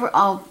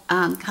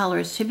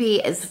colors to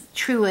be as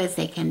true as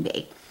they can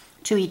be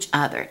to each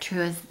other.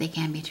 True as they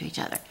can be to each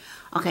other.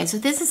 Okay, so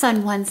this is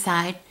on one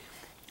side,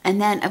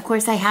 and then of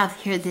course I have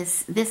here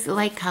this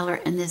light color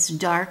and this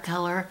dark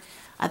color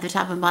at the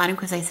top and bottom,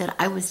 because I said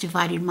I was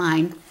dividing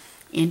mine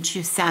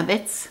into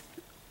sabots.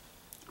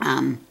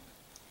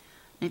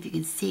 If you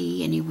can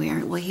see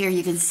anywhere, well, here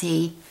you can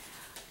see.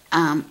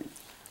 I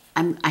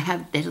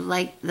have the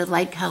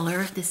light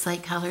color, this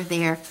light color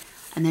there,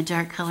 and the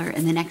dark color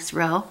in the next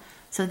row.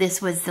 So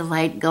this was the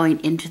light going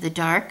into the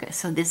dark.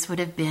 So this would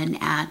have been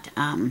at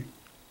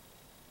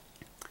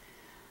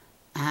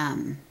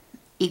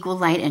equal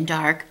light and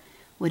dark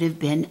would have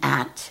been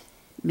at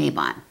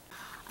Mabon.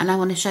 And I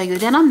want to show you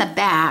then on the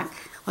back,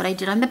 what I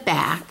did on the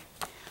back,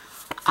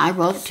 I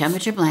wrote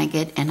temperature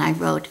blanket, and I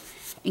wrote,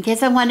 in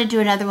case I want to do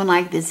another one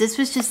like this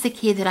was just the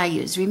key that I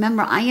used.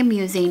 Remember, I am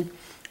using,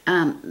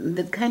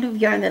 the kind of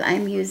yarn that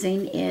I'm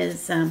using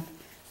is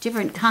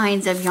different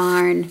kinds of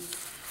yarn,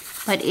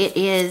 but it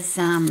is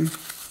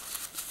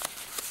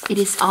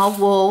all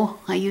wool.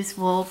 I use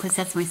wool because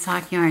that's my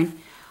sock yarn,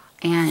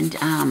 and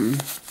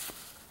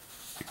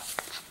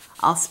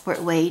all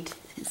sport weight.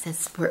 It says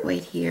sport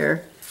weight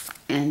here,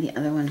 and the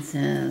other one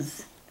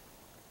says,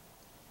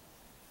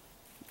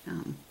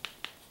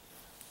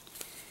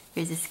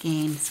 here's a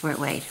skein, sport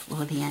weight,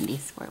 Wool the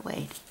Andes, sport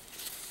weight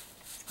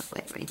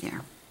right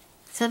there,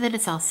 so that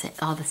it's all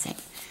the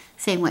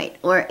same weight.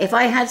 Or if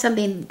I had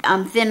something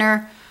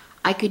thinner,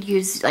 I could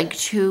use like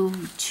two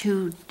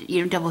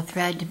double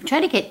thread to try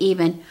to get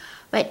even.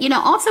 But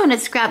also in a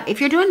scrap, if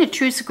you're doing a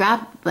true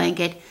scrap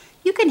blanket,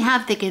 you can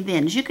have thick and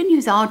thins. You can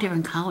use all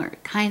different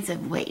kinds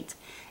of weights.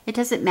 It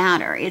doesn't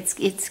matter. It's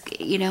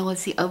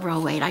the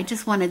overall weight. I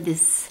just wanted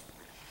this,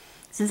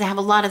 since I have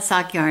a lot of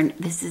sock yarn.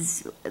 This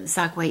is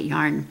sock weight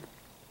yarn.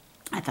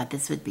 I thought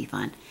this would be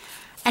fun.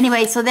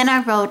 Anyway, so then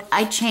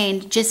I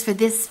chained just for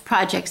this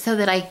project, so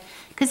that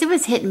because it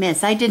was hit and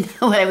miss. I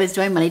didn't know what I was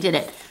doing when I did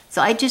it.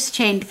 So I just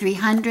chained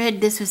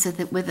 300. This was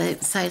with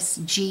a size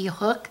G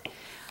hook,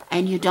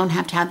 and you don't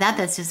have to have that.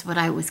 That's just what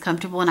I was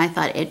comfortable, and I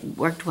thought it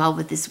worked well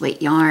with this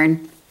weight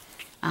yarn.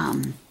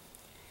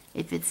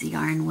 It fits the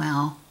yarn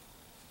well.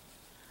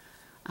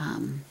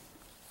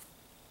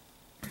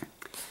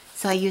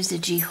 So I used a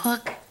G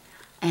hook,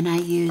 and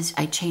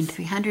I chained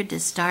 300 to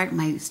start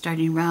my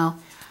starting row.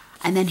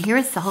 And then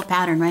here's the whole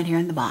pattern right here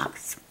in the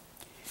box.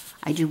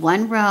 I do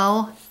one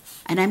row,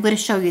 and I'm going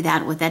to show you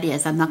what that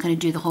is. I'm not going to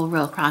do the whole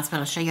row across, but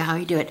I'll show you how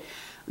you do it.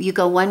 You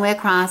go one way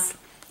across.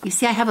 You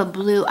see I have it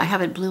blue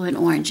and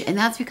orange, and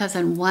that's because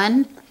on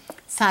one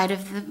side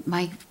of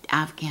my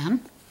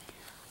afghan,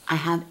 I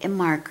have a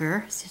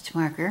marker, stitch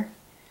marker,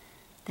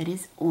 that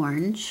is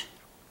orange.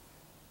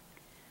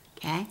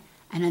 Okay,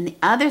 and on the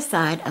other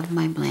side of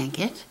my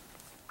blanket,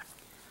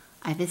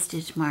 I have a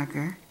stitch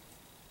marker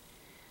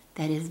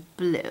that is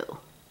blue.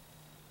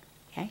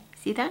 Okay,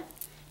 see that?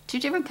 Two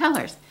different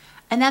colors.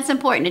 And that's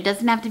important. It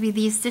doesn't have to be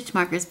these stitch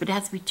markers, but it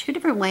has to be two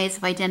different ways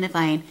of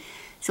identifying.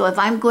 So if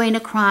I'm going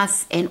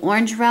across an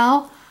orange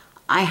row,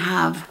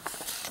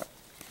 if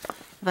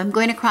I'm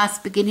going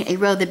across a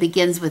row that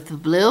begins with the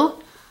blue,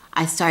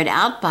 I start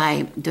out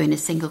by doing a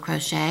single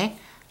crochet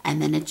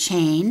and then a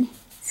chain,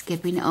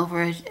 skipping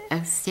over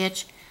a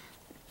stitch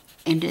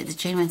into the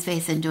chain one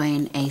space and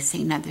doing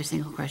another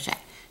single crochet.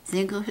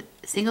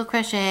 Single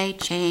crochet,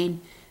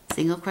 chain,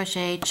 single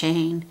crochet,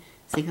 chain,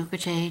 single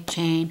crochet,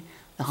 chain,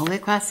 the whole way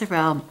across the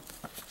row,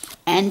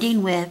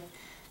 ending with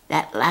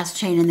that last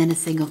chain and then a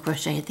single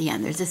crochet at the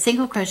end. There's a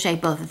single crochet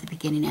both at the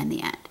beginning and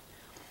the end.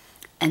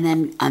 And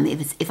then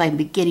if I'm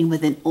beginning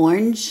with an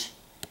orange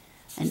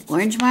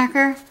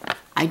marker,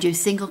 I do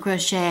single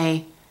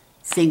crochet,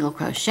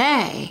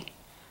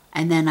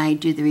 and then I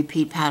do the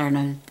repeat pattern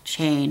of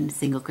chain,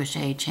 single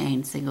crochet,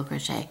 single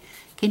crochet.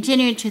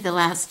 Continuing to the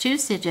last two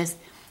stitches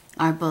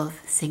are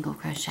both single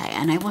crochet,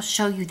 and I will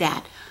show you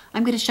that.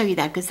 I'm going to show you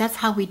that because that's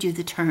how we do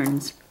the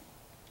turns.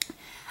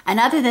 And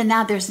other than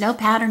that, there's no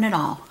pattern at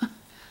all.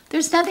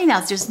 There's nothing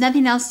else. There's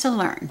nothing else to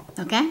learn,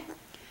 okay?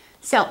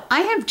 So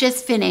I have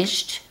just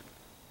finished.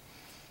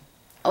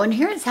 Oh, and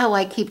here's how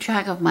I keep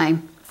track of my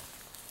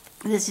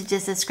This is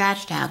just a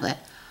scratch tablet.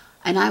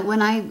 And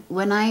when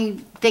I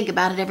think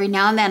about it, every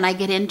now and then I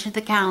get into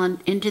the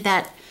calendar, into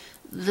that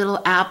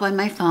little app on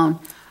my phone,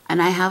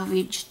 and I have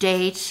each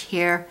date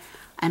here,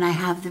 and I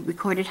have the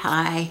recorded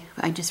high.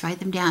 I just write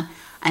them down,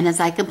 and as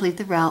I complete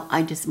the row,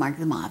 I just mark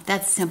them off.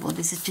 That's simple.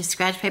 This is just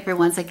scratch paper.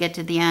 Once I get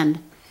to the end,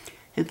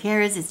 who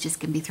cares? It's just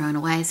gonna be thrown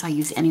away. So I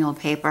use any old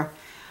paper.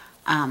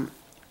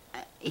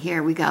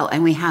 Here we go,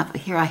 and we have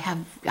here. I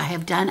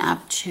have done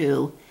up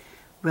to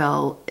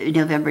row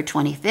November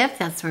 25th.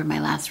 That's where my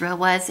last row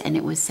was, and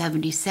it was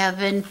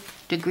 77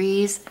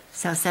 degrees.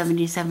 So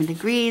 77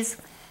 degrees.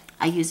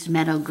 I used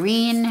meadow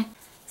green.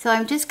 So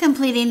I'm just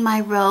completing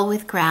my row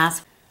with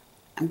grass.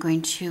 I'm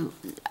going to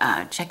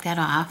check that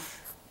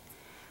off.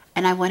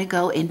 And I want to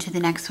go into the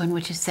next one,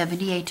 which is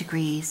 78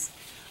 degrees,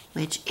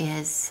 which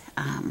is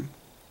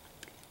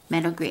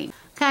meadow green.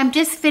 Okay, I'm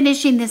just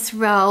finishing this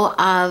row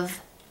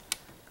of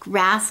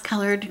grass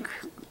colored,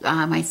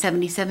 my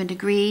 77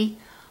 degree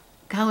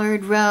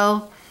colored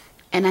row,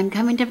 and I'm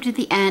coming up to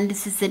the end.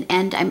 This is an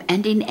end. I'm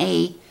ending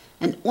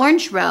an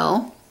orange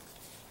row.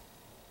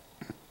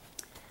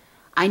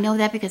 I know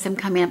that because I'm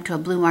coming up to a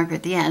blue marker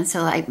at the end,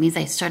 so that means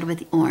I started with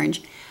the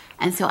orange.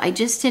 And so I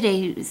just did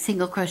a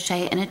single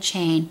crochet and a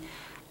chain,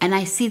 and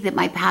I see that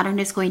my pattern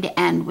is going to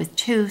end with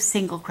 2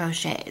 single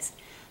crochets.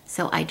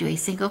 So I do a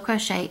single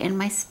crochet in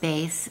my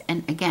space,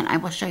 and again, I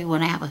will show you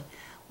when I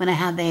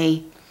have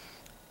a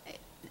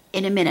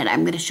in a minute.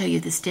 I'm going to show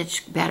you the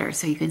stitch better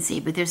so you can see,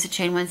 but there's a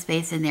chain 1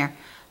 space in there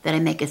that I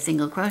make a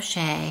single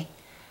crochet,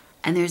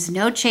 and there's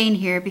no chain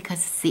here because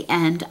it's the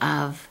end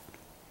of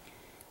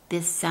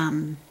this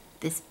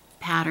this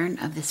pattern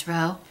of this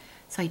row.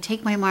 So I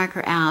take my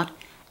marker out,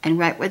 and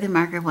right where the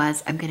marker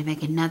was, I'm going to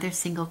make another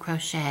single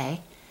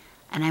crochet,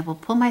 and I will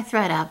pull my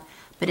thread up,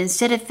 but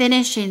instead of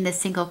finishing the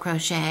single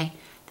crochet,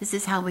 this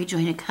is how we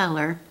join a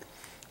color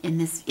in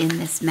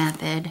this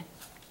method.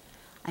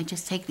 I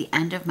just take the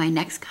end of my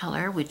next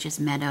color, which is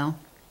meadow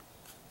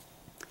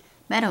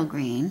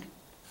green.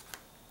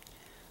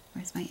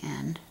 Where's my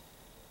end?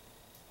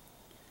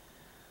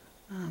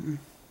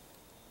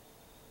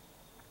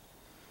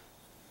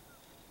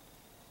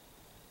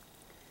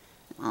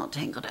 All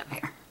tangled up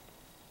here.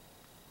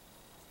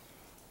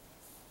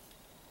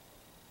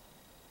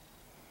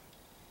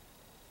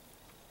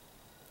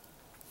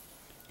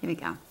 Here we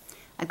go.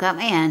 I've got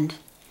my end,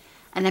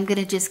 and I'm going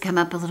to just come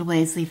up a little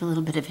ways, leave a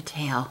little bit of a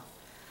tail.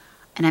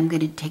 And I'm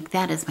going to take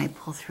that as my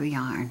pull through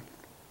yarn.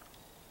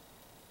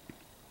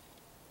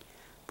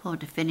 Pull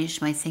to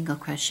finish my single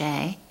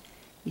crochet.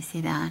 You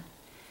see that?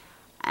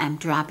 I'm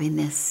dropping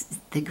this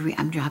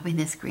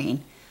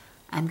green.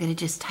 I'm going to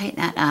just tighten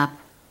that up.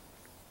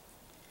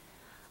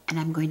 And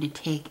I'm going to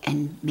take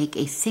and make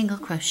a single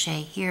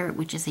crochet here,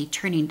 which is a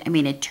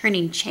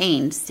turning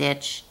chain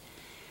stitch,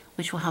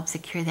 which will help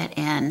secure that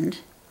end.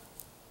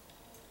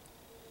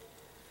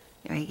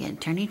 There we go,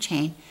 turning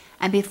chain.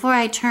 And before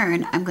I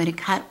turn, I'm going to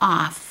cut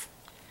off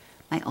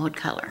my old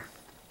color,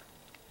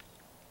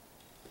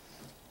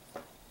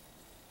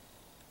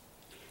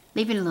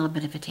 leaving a little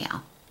bit of a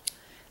tail.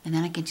 And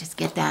then I can just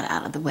get that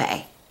out of the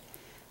way.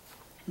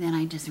 And then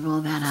I just roll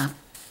that up.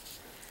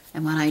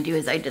 And what I do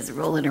is I just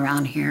roll it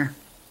around here,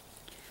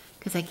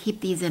 because I keep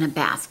these in a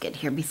basket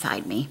here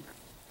beside me.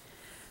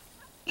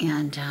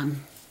 And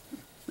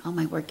all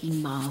my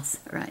working balls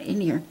are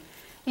in here,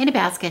 in a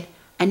basket.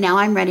 And now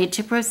I'm ready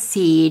to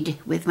proceed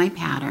with my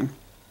pattern.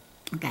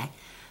 Okay,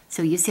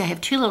 so you see I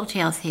have 2 little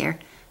tails here.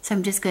 So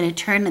I'm just going to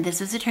turn, this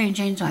is a turning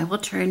chain, so I will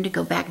turn to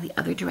go back the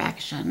other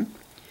direction.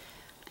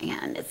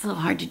 And it's a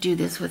little hard to do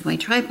this with my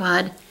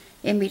tripod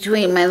in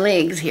between my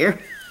legs here.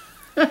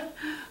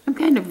 I'm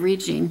kind of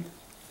reaching,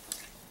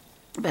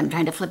 but I'm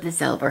trying to flip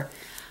this over.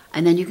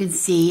 And then you can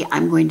see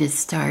I'm going to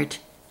start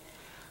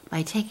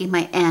by taking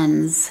my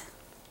ends,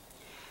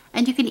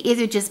 and you can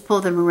either just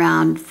pull them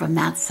around from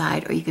that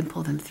side or you can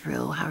pull them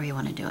through, however you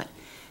want to do it.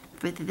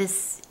 But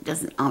this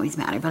doesn't always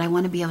matter, but I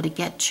want to be able to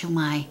get to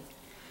the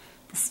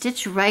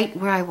stitch right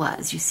where I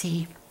was. You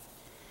see,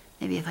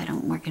 maybe if I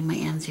don't work in my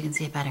ends, you can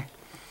see it better.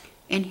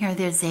 In here,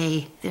 there's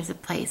a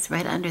place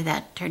right under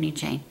that turning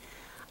chain.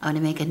 I want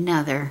to make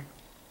another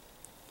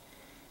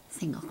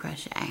single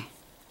crochet.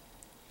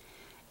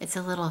 It's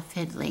a little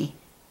fiddly.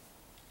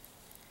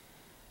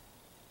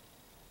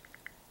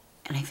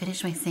 And I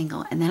finish my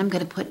single, and then I'm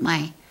going to put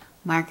my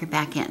marker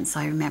back in. So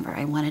I remember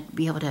I want to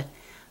be able to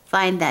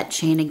find that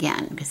chain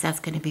again, because that's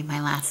going to be my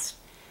last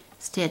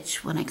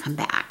stitch when I come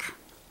back.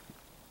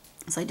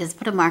 So I just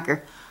put a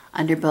marker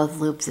under both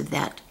loops of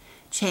that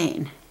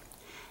chain.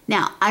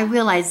 Now, I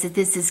realize that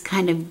this is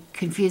kind of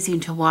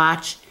confusing to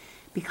watch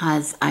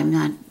because I'm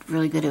not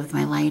really good with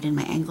my light and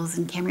my angles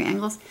and camera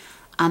angles.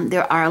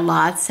 There are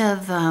lots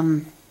of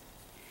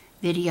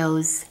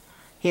videos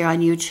here on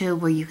YouTube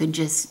where you can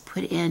just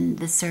put in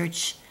the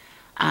search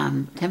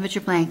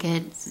temperature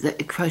blanket,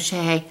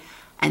 crochet,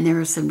 and there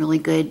are some really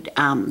good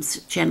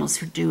channels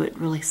who do it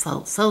really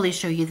slowly,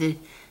 show you the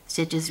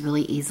stitches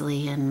really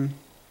easily, and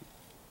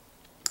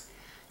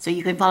so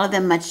you can follow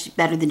them much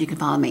better than you can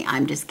follow me.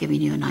 I'm just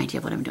giving you an idea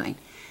of what I'm doing.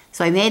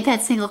 So I made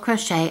that single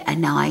crochet,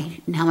 and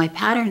now my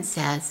pattern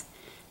says,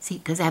 see,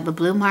 because I have a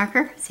blue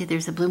marker, see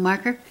there's a blue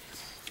marker,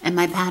 and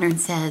my pattern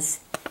says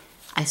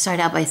I start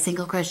out by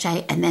single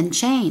crochet and then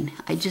chain.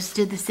 I just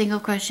did the single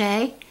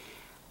crochet,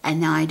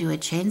 and now I do a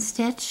chain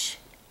stitch,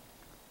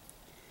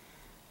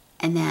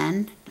 and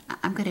then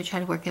I'm going to try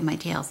to work in my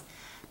tails,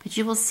 but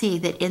you will see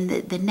that in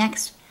the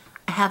next,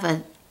 I have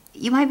a,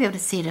 you might be able to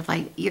see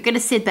it you're going to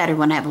see it better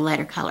when I have a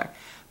lighter color,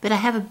 but I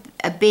have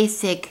a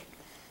basic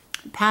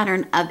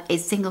pattern of a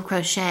single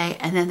crochet,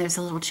 and then there's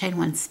a little chain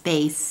one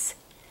space.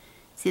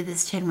 See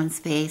this chain one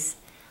space,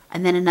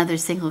 and then another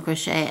single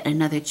crochet and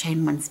another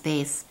chain one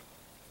space.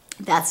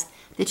 That's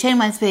the chain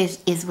one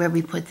space is where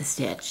we put the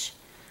stitch.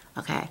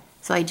 Okay,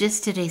 so I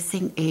just did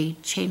a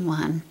chain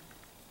one,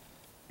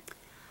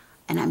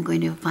 and I'm going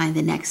to find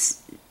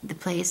the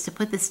place to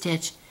put the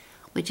stitch,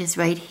 which is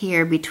right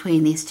here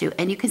between these two.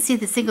 And you can see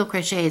the single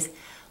crochets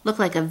look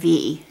like a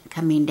V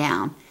coming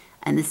down,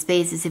 and the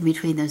space is in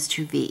between those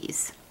two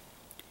V's.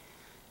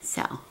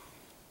 So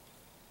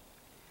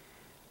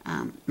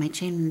my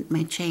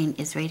chain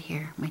is right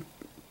here,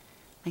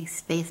 my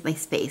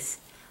space,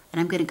 and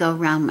I'm going to go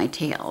around my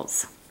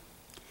tails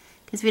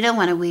because we don't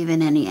want to weave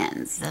in any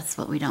ends. That's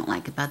what we don't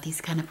like about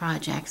these kind of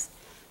projects.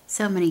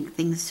 So many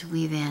things to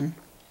weave in.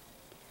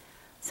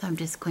 So I'm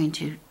just going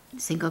to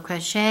single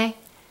crochet,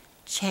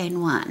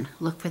 chain one,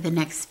 look for the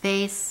next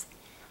space,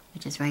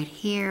 which is right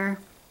here,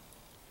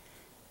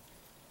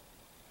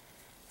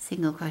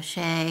 single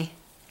crochet,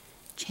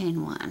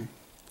 chain one,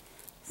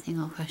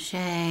 single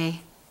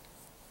crochet.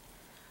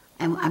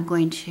 I'm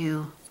going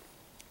to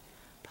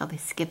probably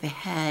skip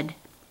ahead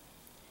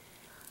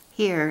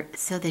here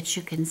so that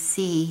you can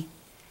see,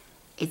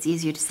 it's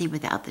easier to see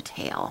without the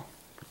tail.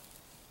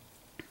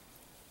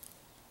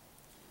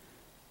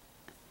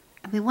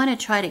 And we want to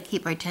try to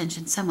keep our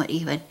tension somewhat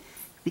even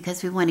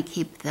because we want to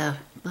keep the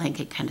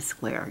blanket kind of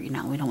square, you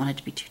know, we don't want it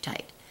to be too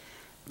tight.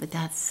 But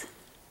that's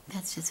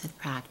just with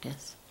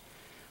practice.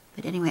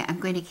 But anyway, I'm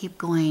going to keep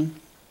going.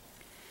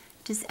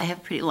 I have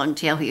a pretty long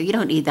tail here. You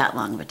don't need that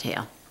long of a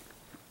tail.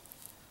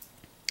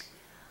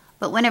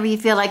 But whenever you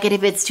feel like it,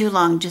 if it's too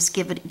long, just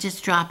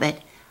drop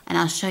it, and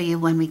I'll show you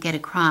when we get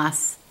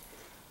across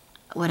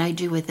what I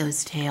do with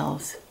those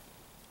tails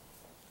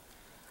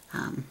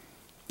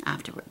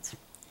afterwards.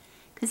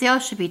 Because they all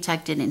should be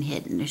tucked in and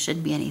hidden. There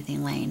shouldn't be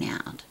anything laying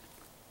out.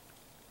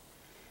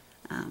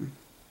 I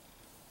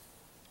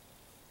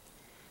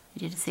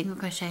did a single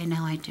crochet,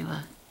 now I do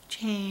a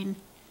chain,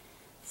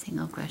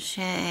 single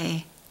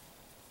crochet,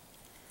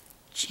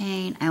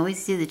 chain. I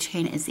always do the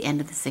chain as the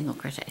end of the single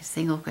crochet.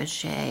 Single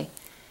crochet,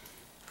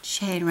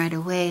 chain right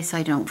away so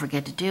I don't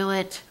forget to do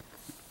it.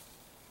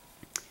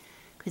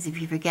 Because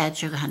if you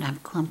forget, you're going to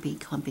have clumpy.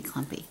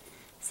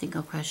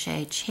 Single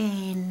crochet,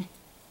 chain.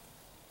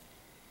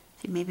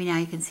 See, maybe now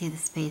you can see the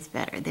space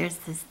better. There's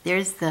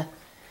the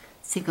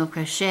single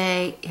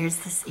crochet. Here's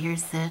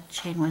the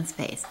chain one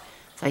space.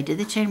 So I did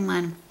the chain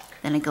one,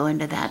 then I go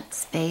into that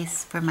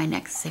space for my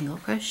next single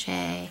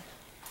crochet,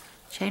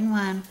 chain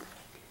one.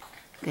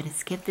 I'm going to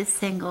skip this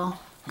single,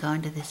 go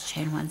into this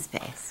chain one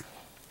space.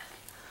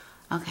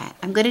 Okay,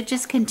 I'm going to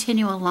just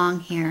continue along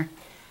here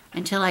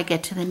until I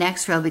get to the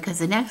next row, because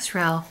the next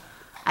row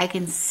I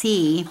can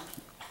see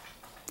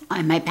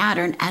on my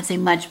pattern has a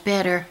much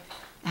lighter,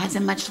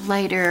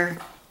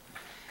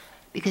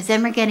 because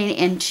then we're getting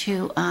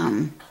into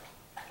a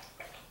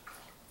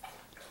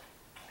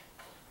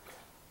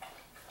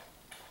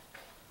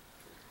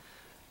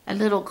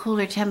little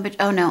cooler temperature.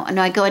 Oh no,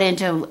 I go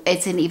into,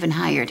 it's an even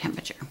higher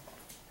temperature.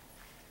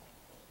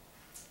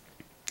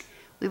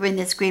 We were in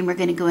this green, we're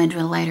going to go into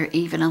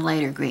even a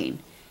lighter green.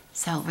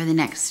 So for the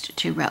next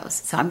two rows.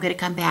 So I'm going to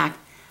come back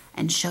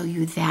and show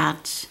you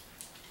that.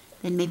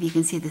 Then maybe you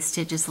can see the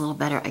stitches a little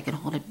better. I can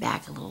hold it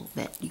back a little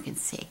bit. You can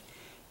see.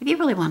 If you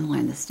really want to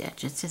learn the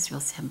stitch, it's just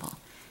real simple.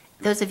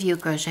 Those of you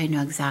who crochet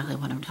know exactly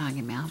what I'm talking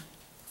about.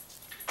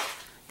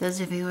 Those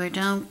of you who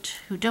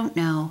don't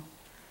know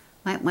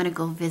might want to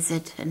go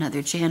visit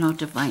another channel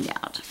to find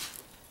out.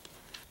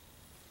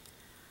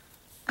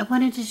 I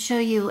wanted to show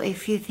you a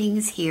few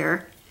things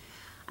here.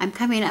 I'm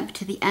coming up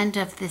to the end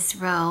of this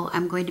row.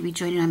 I'm going to be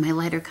joining on my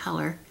lighter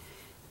color,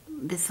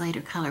 this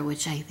lighter color,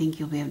 which I think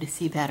you'll be able to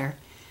see better.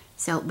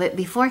 So, but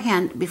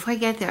beforehand, before I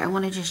get there, I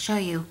want to just show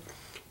you,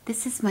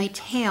 this is my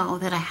tail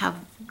that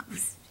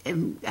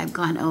I've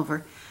gone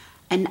over.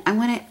 And I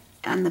want it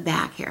on the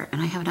back here,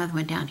 and I have another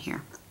one down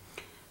here.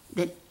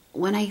 That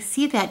when I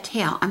see that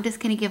tail, I'm just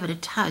going to give it a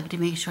tug to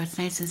make sure it's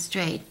nice and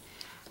straight.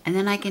 And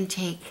then I can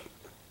take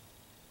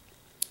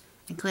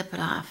and clip it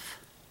off.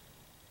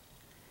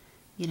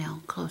 You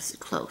know,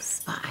 close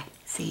by.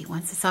 See,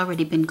 once it's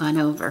already been gone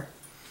over,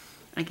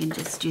 I can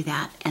just do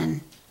that,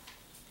 and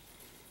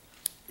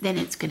then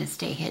it's going to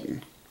stay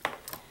hidden.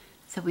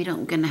 So we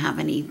don't going to have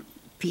any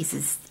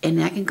pieces,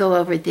 and I can go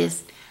over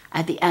this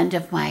at the end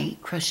of my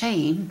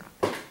crocheting.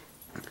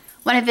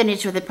 When I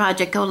finish with the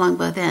project, go along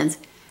both ends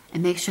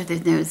and make sure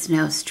that there's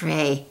no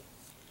stray.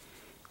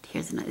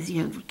 Here's another,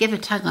 you know, give a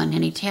tug on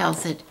any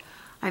tails that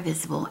are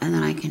visible, and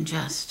then I can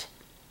just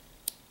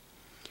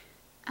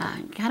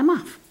cut them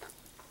off.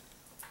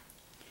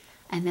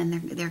 And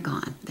then they're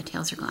gone. The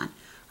tails are gone.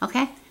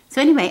 Okay?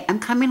 So anyway, I'm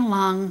coming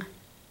along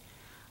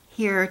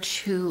here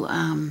to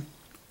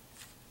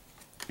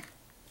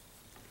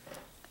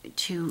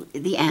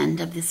the end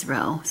of this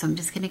row. So I'm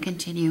just going to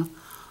continue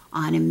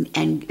on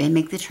and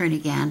make the turn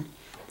again.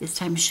 This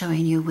time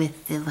showing you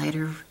with the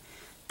lighter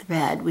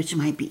thread, which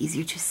might be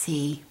easier to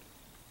see.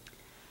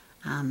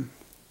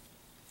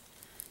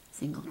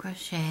 Single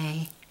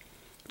crochet,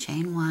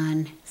 chain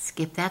one,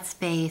 skip that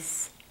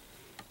space.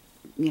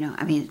 You know,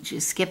 I mean,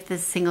 just skip the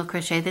single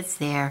crochet that's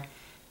there,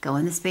 go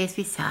in the space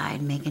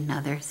beside, make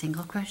another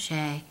single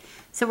crochet.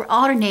 So we're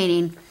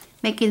alternating,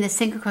 making the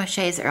single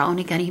crochets are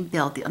only getting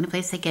built, the only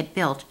place they get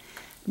built,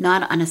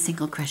 not on a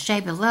single crochet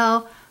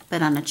below,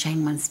 but on a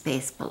chain one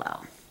space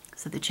below.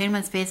 So the chain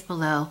one space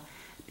below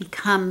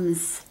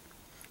becomes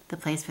the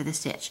place for the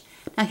stitch.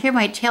 Now here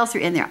my tails are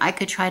in there. I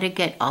could try to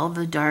get all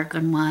the dark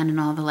on one and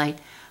all the light,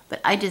 but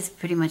I just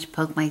pretty much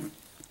poke my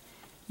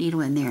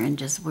needle in there and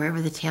just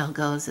wherever the tail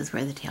goes is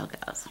where the tail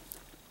goes.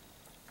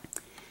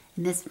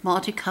 In this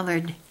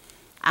multicolored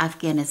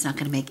afghan, it's not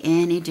going to make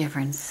any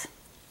difference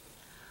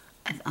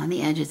on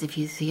the edges if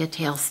you see a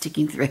tail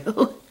sticking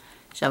through,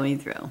 showing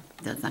through.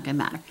 So it's not going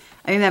to matter.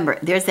 I remember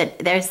there's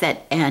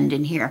that end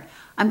in here.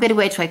 I'm going to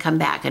wait till I come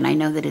back and I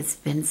know that it's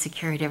been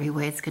secured every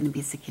way it's going to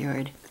be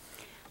secured.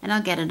 And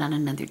I'll get it on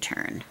another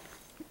turn.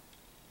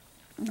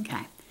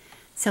 Okay.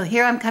 So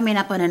here I'm coming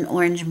up on an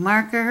orange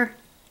marker.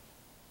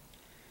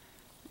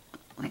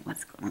 Wait,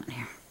 what's going on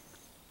here?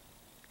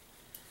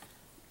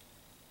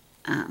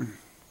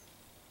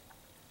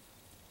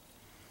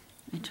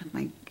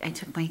 I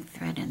took my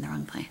thread in the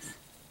wrong place.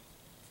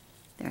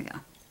 There we go.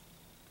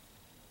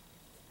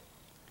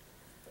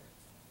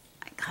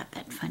 I caught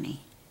that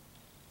funny.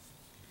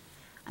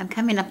 I'm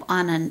coming up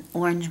on an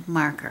orange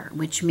marker,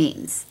 which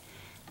means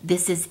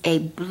this is a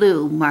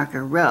blue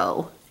marker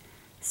row.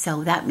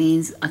 So that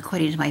means,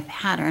 according to my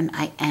pattern,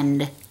 I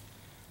end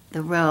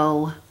the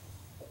row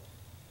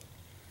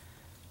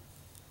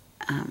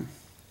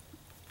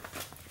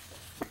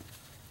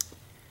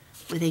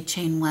with a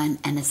chain one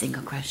and a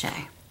single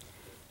crochet.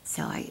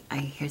 So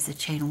here's a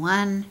chain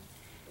one,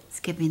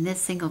 skipping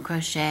this single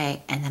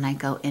crochet, and then I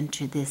go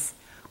into this,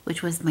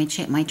 which was my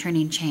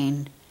turning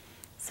chain.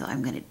 So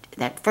I'm gonna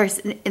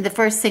in the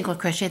first single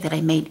crochet that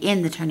I made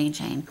in the turning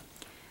chain,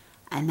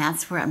 and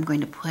that's where I'm going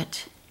to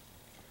put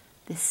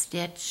this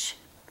stitch.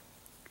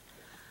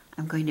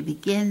 I'm going to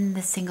begin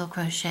the single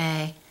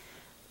crochet,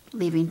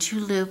 leaving 2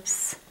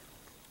 loops,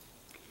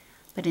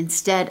 but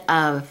instead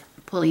of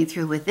pulling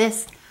through with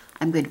this,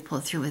 I'm going to pull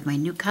through with my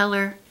new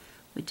color,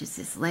 which is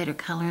this lighter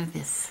color,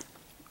 this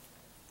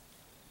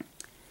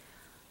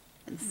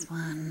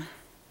one.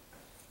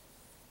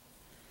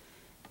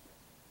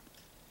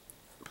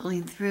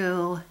 Pulling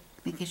through,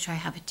 making sure I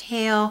have a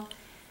tail,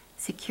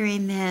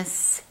 securing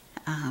this,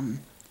 making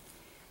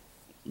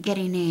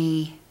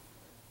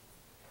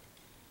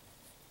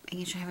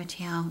sure I have a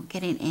tail,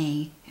 getting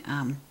a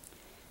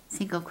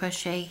single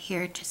crochet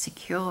here to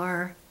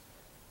secure.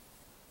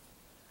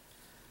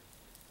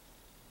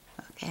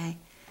 Okay,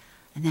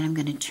 and then I'm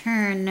going to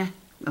turn,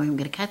 I'm going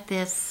to cut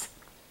this,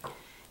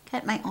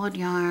 cut my old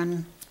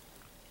yarn,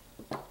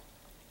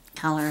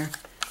 color,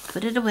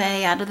 put it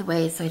away, out of the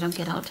way so I don't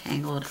get all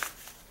tangled.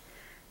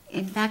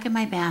 Back in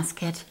my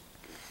basket,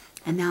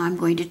 and now I'm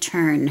going to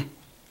turn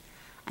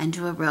and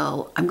do a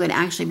row. I'm going to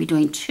actually be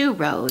doing 2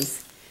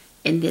 rows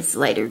in this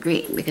lighter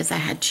green because I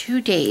had 2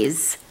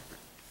 days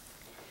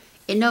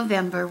in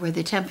November where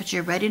the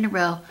temperature right in a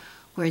row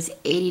was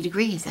 80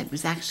 degrees. It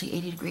was actually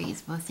 80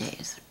 degrees both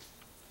days.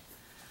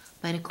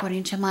 But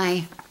according to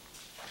my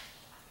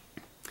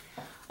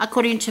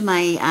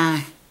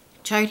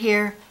chart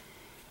here,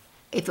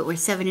 if it were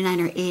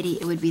 79 or 80,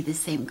 it would be the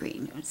same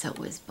green. So it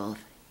was both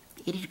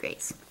 80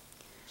 degrees.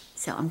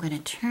 So I'm going to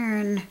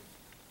turn.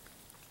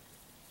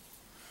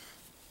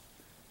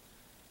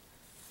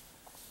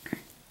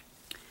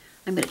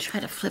 I'm going to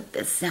try to flip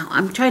this now.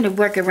 I'm trying to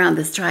work around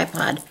this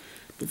tripod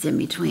that's in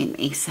between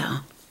me. So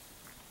here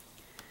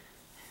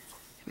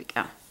we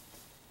go.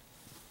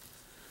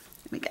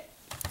 Here we go.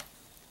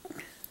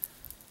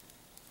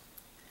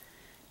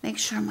 Make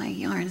sure my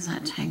yarn's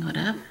not tangled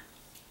up.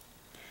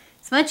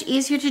 It's much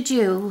easier to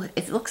do.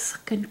 It looks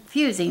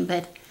confusing,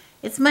 but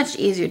it's much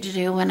easier to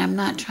do when I'm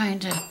not trying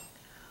to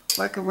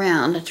work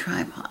around a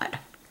tripod.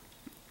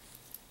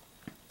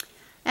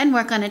 And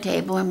work on a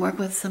table and work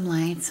with some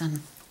lights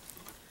and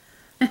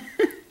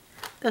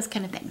those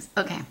kind of things.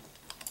 Okay.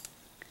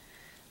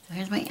 So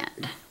here's my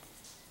end.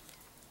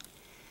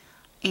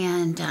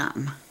 And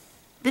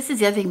this is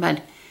the other thing about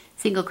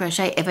single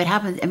crochet. If it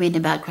happens,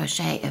 about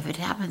crochet, if it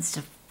happens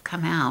to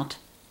come out,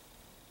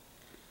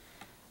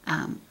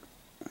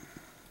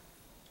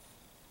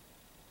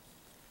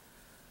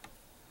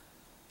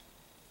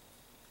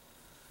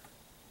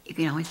 you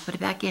can always put it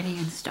back in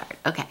and start.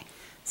 Okay,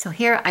 so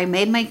here I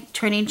made my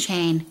turning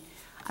chain.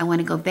 I want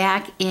to go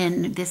back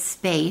in this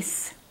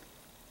space.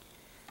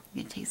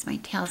 I'm going to take my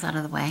tails out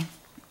of the way.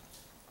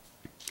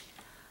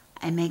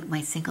 I make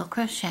my single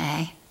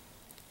crochet,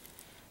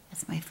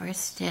 That's my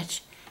first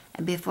stitch.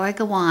 And before I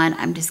go on,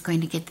 I'm just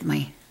going to get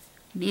my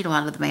needle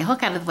out of my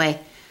hook out of the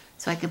way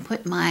so I can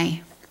put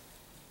my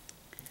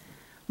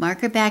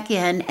marker back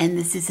in. And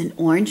this is an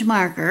orange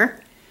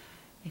marker.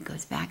 It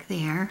goes back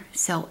there.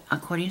 So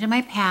according to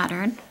my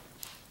pattern,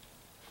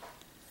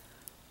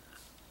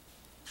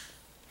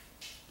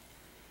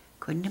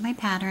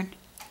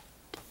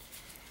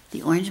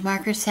 the orange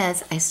marker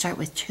says I start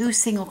with 2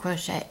 single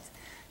crochets,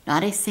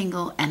 not a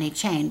single and a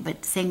chain,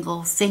 but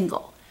single,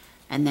 single,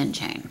 and then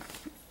chain.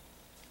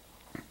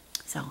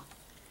 So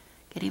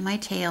getting my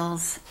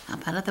tails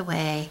up out of the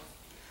way,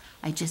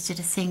 I just did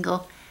a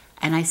single,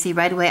 and I see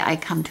right away I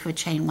come to a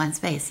chain 1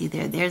 space. See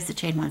there's the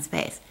chain 1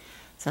 space.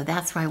 So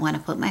that's where I want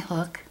to put my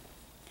hook.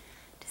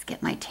 Just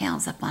get my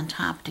tails up on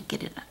top to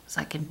get it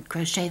so I can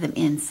crochet them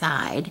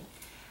inside.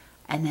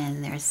 And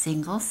then there's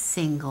single,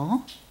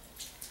 single,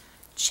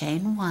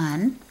 chain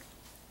 1.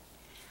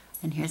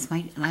 And here's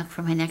my look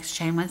for my next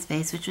chain 1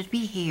 space, which would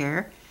be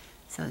here.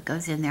 So it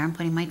goes in there. I'm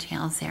putting my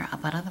tails there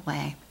up out of the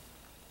way.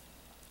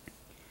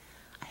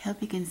 I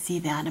hope you can see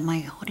that. Am I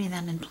holding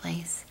that in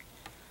place?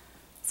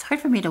 It's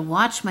hard for me to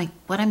watch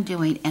what I'm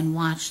doing and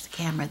watch the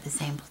camera at the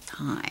same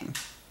time.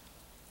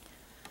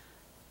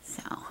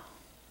 So,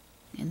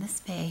 in the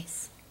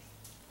space,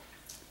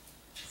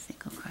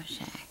 single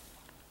crochet,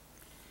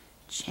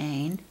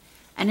 chain,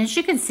 and as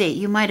you can see,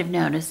 you might have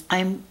noticed,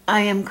 I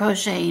am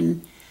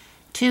crocheting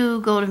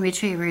 2 golden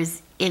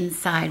retrievers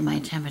inside my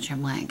temperature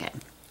blanket,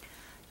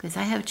 because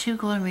I have 2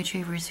 golden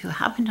retrievers who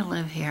happen to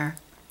live here,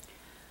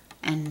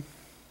 and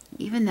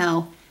even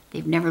though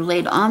they've never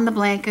laid on the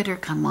blanket or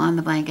come on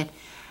the blanket,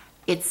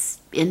 it's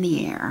in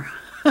the air.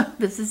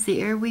 This is the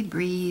air we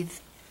breathe,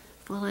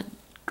 full of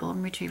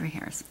golden retriever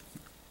hairs.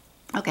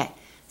 Okay,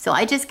 so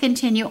I just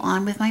continue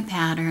on with my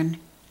pattern,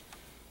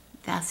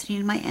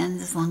 fastening my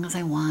ends as long as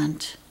I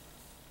want.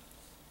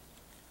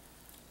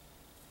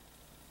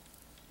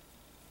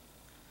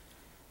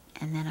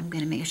 And then I'm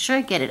going to make sure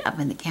I get it up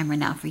in the camera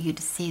now for you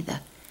to see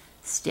the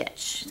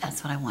stitch.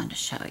 That's what I wanted to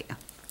show you.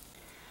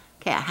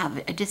 Okay,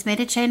 I just made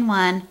a chain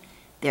 1.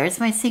 There's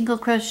my single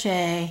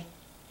crochet.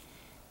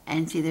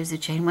 And see, there's a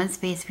chain 1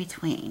 space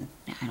between.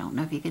 Now, I don't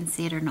know if you can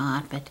see it or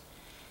not, but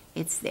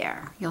it's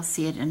there. You'll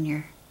see it in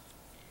your,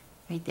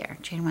 right there,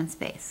 chain 1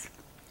 space.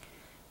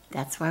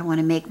 That's where I want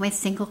to make my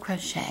single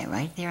crochet,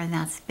 right there in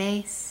that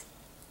space.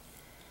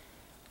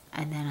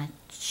 And then a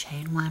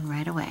chain 1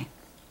 right away.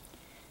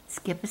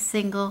 Skip a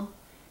single,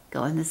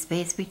 go in the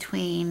space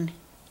between,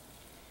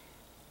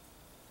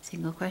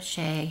 single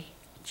crochet,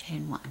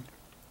 chain 1.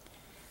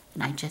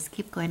 And I just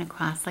keep going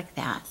across like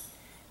that,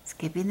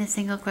 skipping the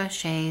single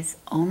crochets,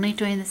 only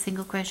doing the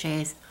single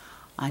crochets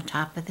on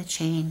top of the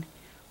chain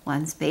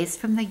 1 space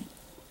from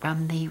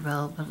the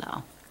row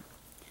below.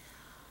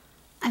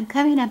 I'm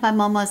coming up,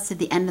 I'm almost to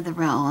the end of the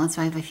row,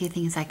 so I have a few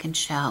things I can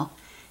show.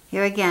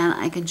 Here again,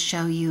 I can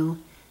show you,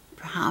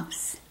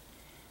 perhaps,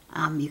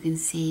 you can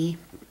see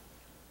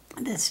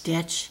the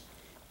stitch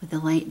with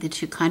the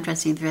 2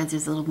 contrasting threads.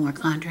 There's a little more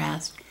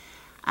contrast.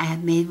 I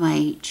have made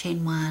my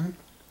chain 1.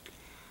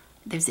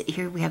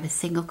 Here we have a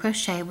single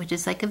crochet, which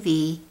is like a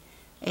V,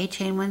 a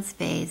chain 1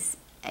 space,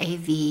 a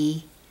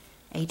V,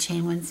 a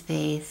chain 1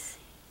 space,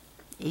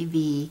 a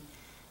V,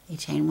 a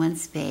chain 1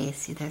 space.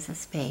 See, there's a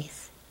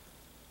space.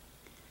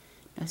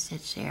 No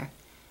stitch there.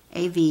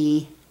 A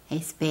V,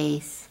 a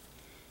space,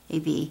 a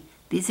V.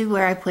 These are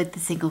where I put the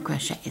single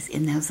crochets,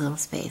 in those little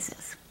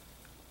spaces.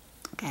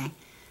 Okay,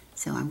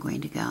 so I'm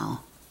going to go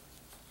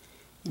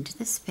into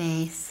the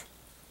space,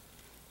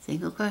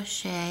 single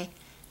crochet,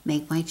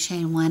 make my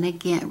chain 1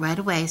 again right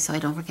away so I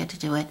don't forget to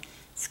do it.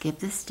 Skip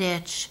the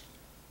stitch,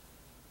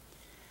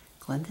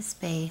 go in the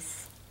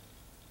space,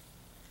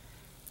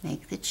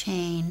 make the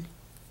chain,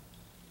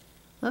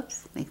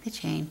 whoops, make the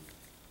chain,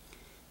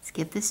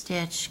 skip the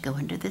stitch, go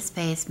into the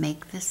space,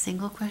 make the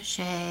single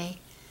crochet,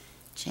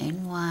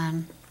 chain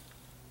 1,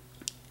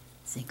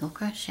 single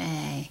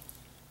crochet,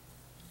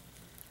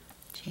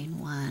 chain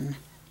 1.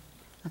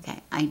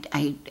 Okay,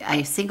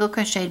 I single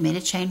crocheted, made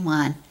a chain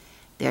 1.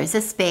 There's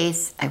a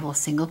space. I will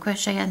single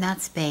crochet on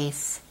that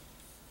space,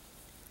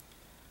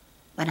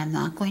 but I'm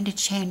not going to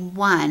chain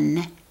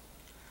 1.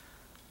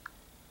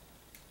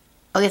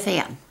 Oh, yes I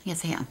am.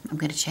 Yes I am. I'm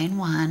going to chain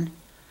 1.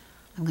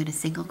 I'm going to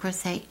single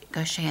crochet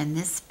in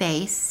this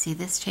space. See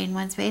this chain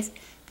 1 space?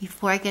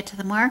 Before I get to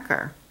the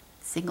marker.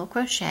 Single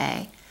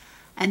crochet.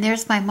 And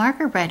there's my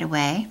marker right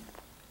away.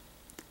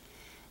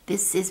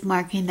 This is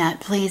marking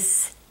that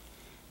place,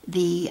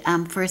 the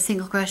first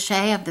single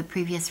crochet of the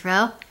previous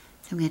row.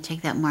 So I'm going to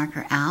take that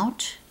marker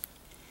out.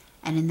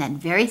 And in that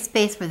very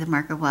space where the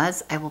marker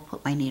was, I will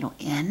put my needle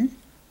in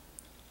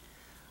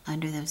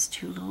under those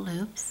 2 little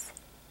loops.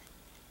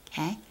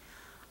 Okay.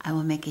 I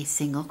will make a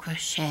single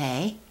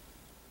crochet.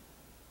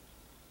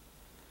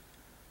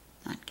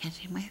 Not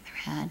catching my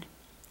thread.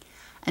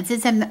 And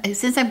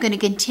since I'm going to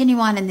continue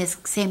on in this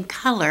same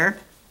color,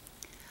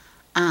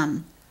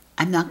 I'm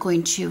not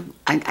going to,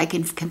 I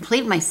can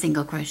complete my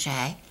single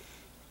crochet,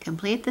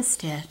 complete the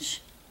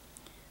stitch,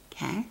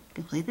 okay,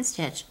 complete the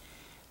stitch.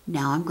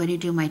 Now I'm going to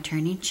do my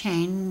turning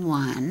chain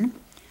 1.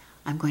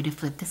 I'm going to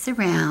flip this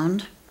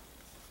around.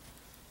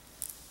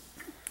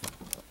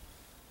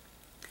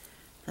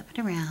 Flip it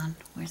around.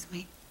 Where's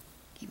my,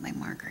 keep my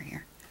marker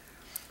here.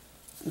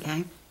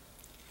 Okay.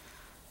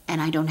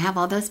 And I don't have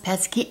all those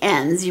pesky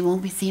ends. You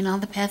won't be seeing all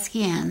the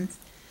pesky ends.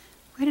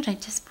 Where did I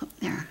just put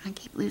there? I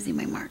keep losing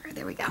my marker.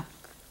 There we go.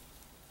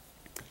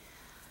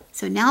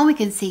 So now we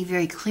can see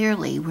very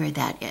clearly where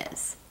that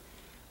is.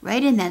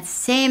 Right in that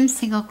same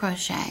single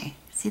crochet.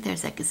 See,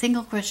 there's like a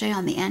single crochet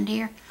on the end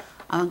here.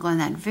 I'm going to go in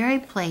that very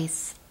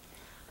place,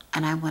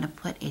 and I want to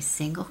put a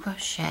single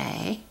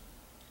crochet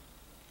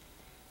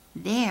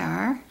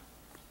there.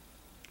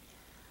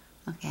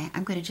 Okay,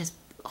 I'm going to just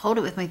hold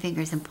it with my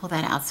fingers and pull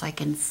that out so I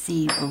can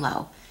see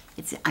below.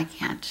 I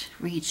can't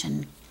reach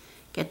and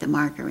get the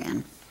marker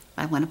in.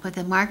 I want to put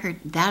the marker,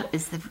 that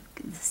is the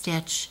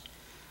stitch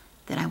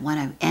that I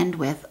want to end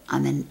with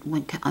on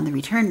the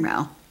return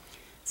row.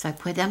 So I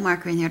put that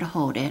marker in there to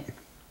hold it.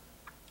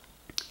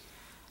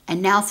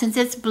 And now since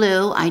it's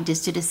blue, I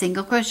just did a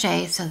single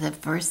crochet. So the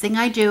first thing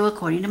I do,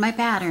 according to my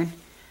pattern,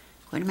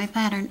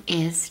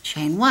 is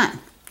chain 1.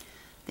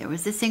 There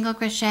was the single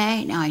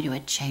crochet. Now I do a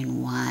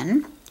chain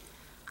 1.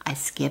 I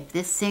skip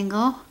this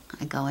single.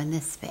 I go in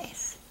this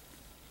space.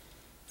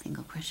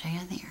 Single crochet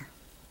in there.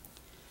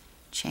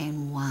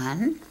 Chain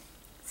 1,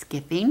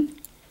 skipping,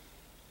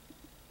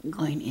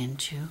 going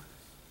into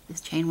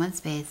this chain 1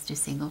 space to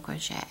single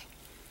crochet.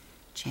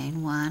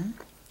 Chain 1,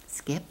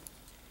 skip,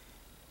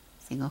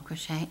 single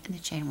crochet in the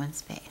chain 1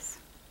 space.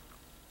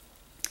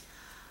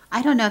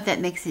 I don't know if that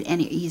makes it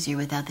any easier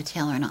without the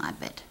tail or not,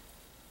 but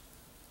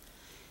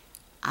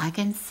I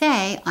can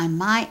say on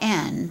my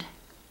end,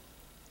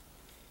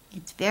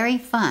 it's very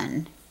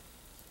fun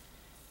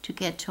to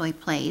get to a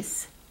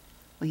place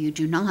where you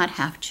do not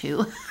have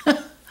to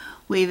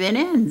weave in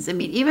ends. I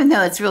mean, even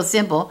though it's real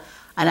simple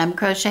and I'm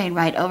crocheting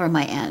right over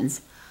my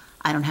ends,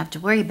 I don't have to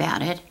worry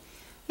about it.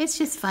 It's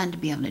just fun to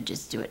be able to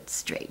just do it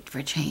straight for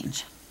a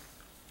change.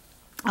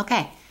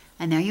 Okay,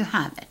 and there you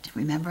have it.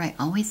 Remember, I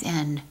always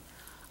end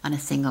on a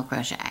single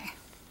crochet.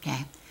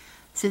 Okay,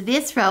 so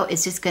this row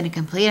is just going to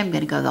complete. I'm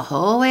going to go the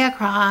whole way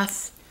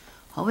across,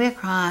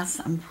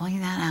 I'm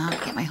pulling that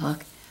out, get my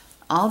hook,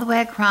 all the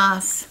way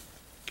across,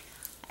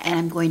 and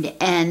I'm going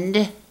to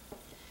end.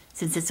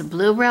 Since it's a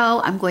blue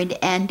row, I'm going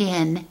to end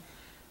in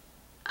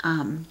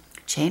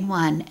chain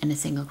 1 and a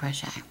single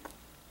crochet.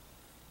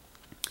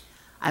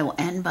 I will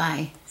end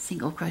by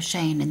single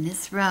crocheting in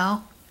this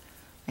row,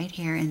 right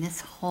here in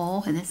this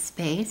hole, in this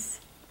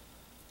space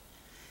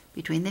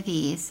between the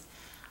V's.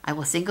 I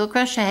will single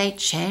crochet,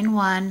 chain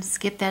 1,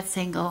 skip that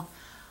single,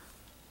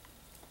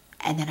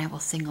 and then I will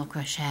single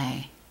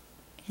crochet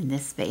in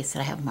this space that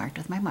I have marked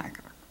with my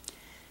marker.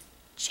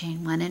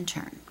 Chain 1 and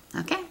turn.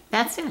 Okay,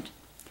 that's it.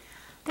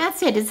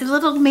 That's it. It's a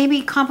little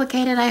maybe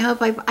complicated. I hope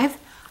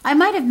I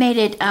might have made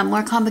it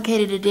more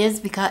complicated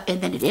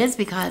than it is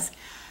because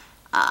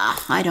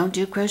I don't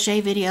do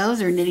crochet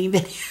videos or knitting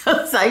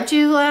videos. I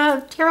do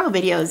tarot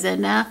videos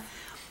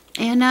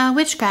and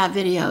witchcraft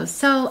videos.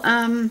 So,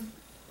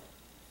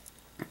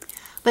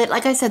 but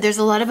like I said, there's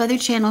a lot of other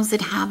channels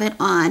that have it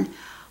on.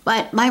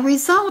 But my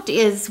result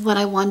is what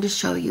I wanted to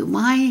show you.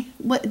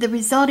 The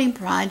resulting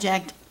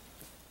project.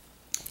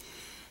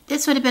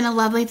 This would have been a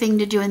lovely thing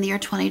to do in the year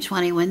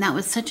 2020 when that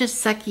was such a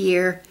suck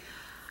year.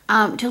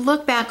 To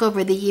look back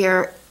over the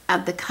year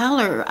at the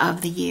color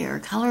of the year,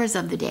 colors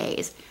of the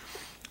days.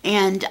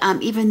 And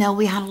even though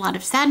we had a lot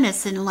of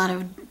sadness and a lot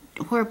of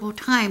horrible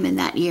time in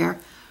that year,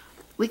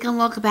 we can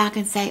look back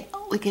and say,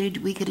 oh, we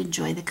could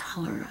enjoy the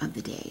color of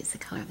the days,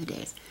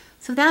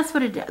 So that's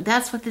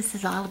what this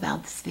is all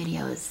about. This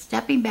video is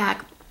stepping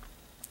back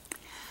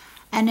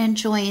and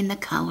enjoying the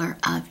color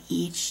of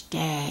each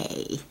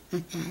day.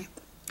 Okay.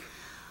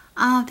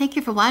 Thank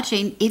you for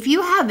watching. If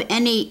you have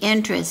any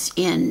interest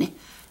in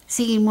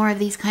seeing more of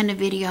these kind of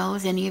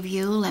videos, any of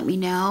you, let me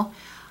know.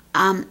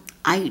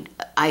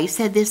 I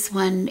said this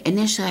one,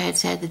 initially I had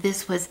said that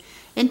this was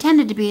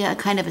intended to be a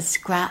kind of a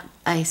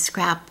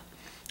scrap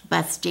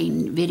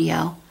busting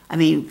video,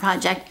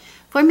 project.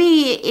 For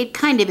me, it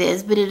kind of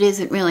is, but it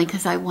isn't really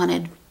because I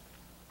wanted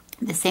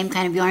the same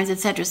kind of yarns,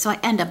 etc. So I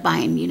end up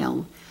buying,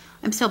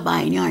 I'm still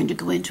buying yarn to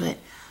go into it.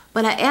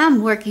 But I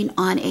am working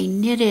on a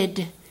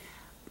knitted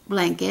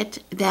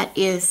blanket that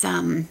is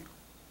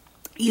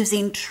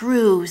using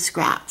true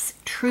scraps,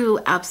 true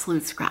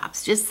absolute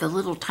scraps, just the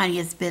little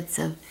tiniest bits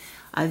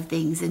of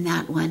things in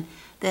that one.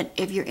 That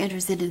if you're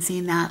interested in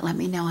seeing that, let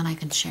me know and I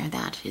can share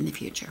that in the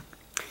future.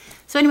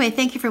 So anyway,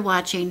 thank you for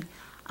watching.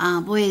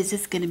 Boy, is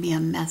this going to be a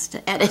mess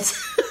to edit.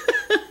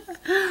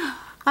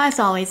 As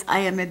always, I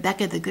am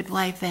Rebecca, the Good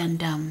Wife,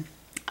 and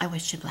I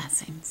wish you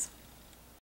blessings.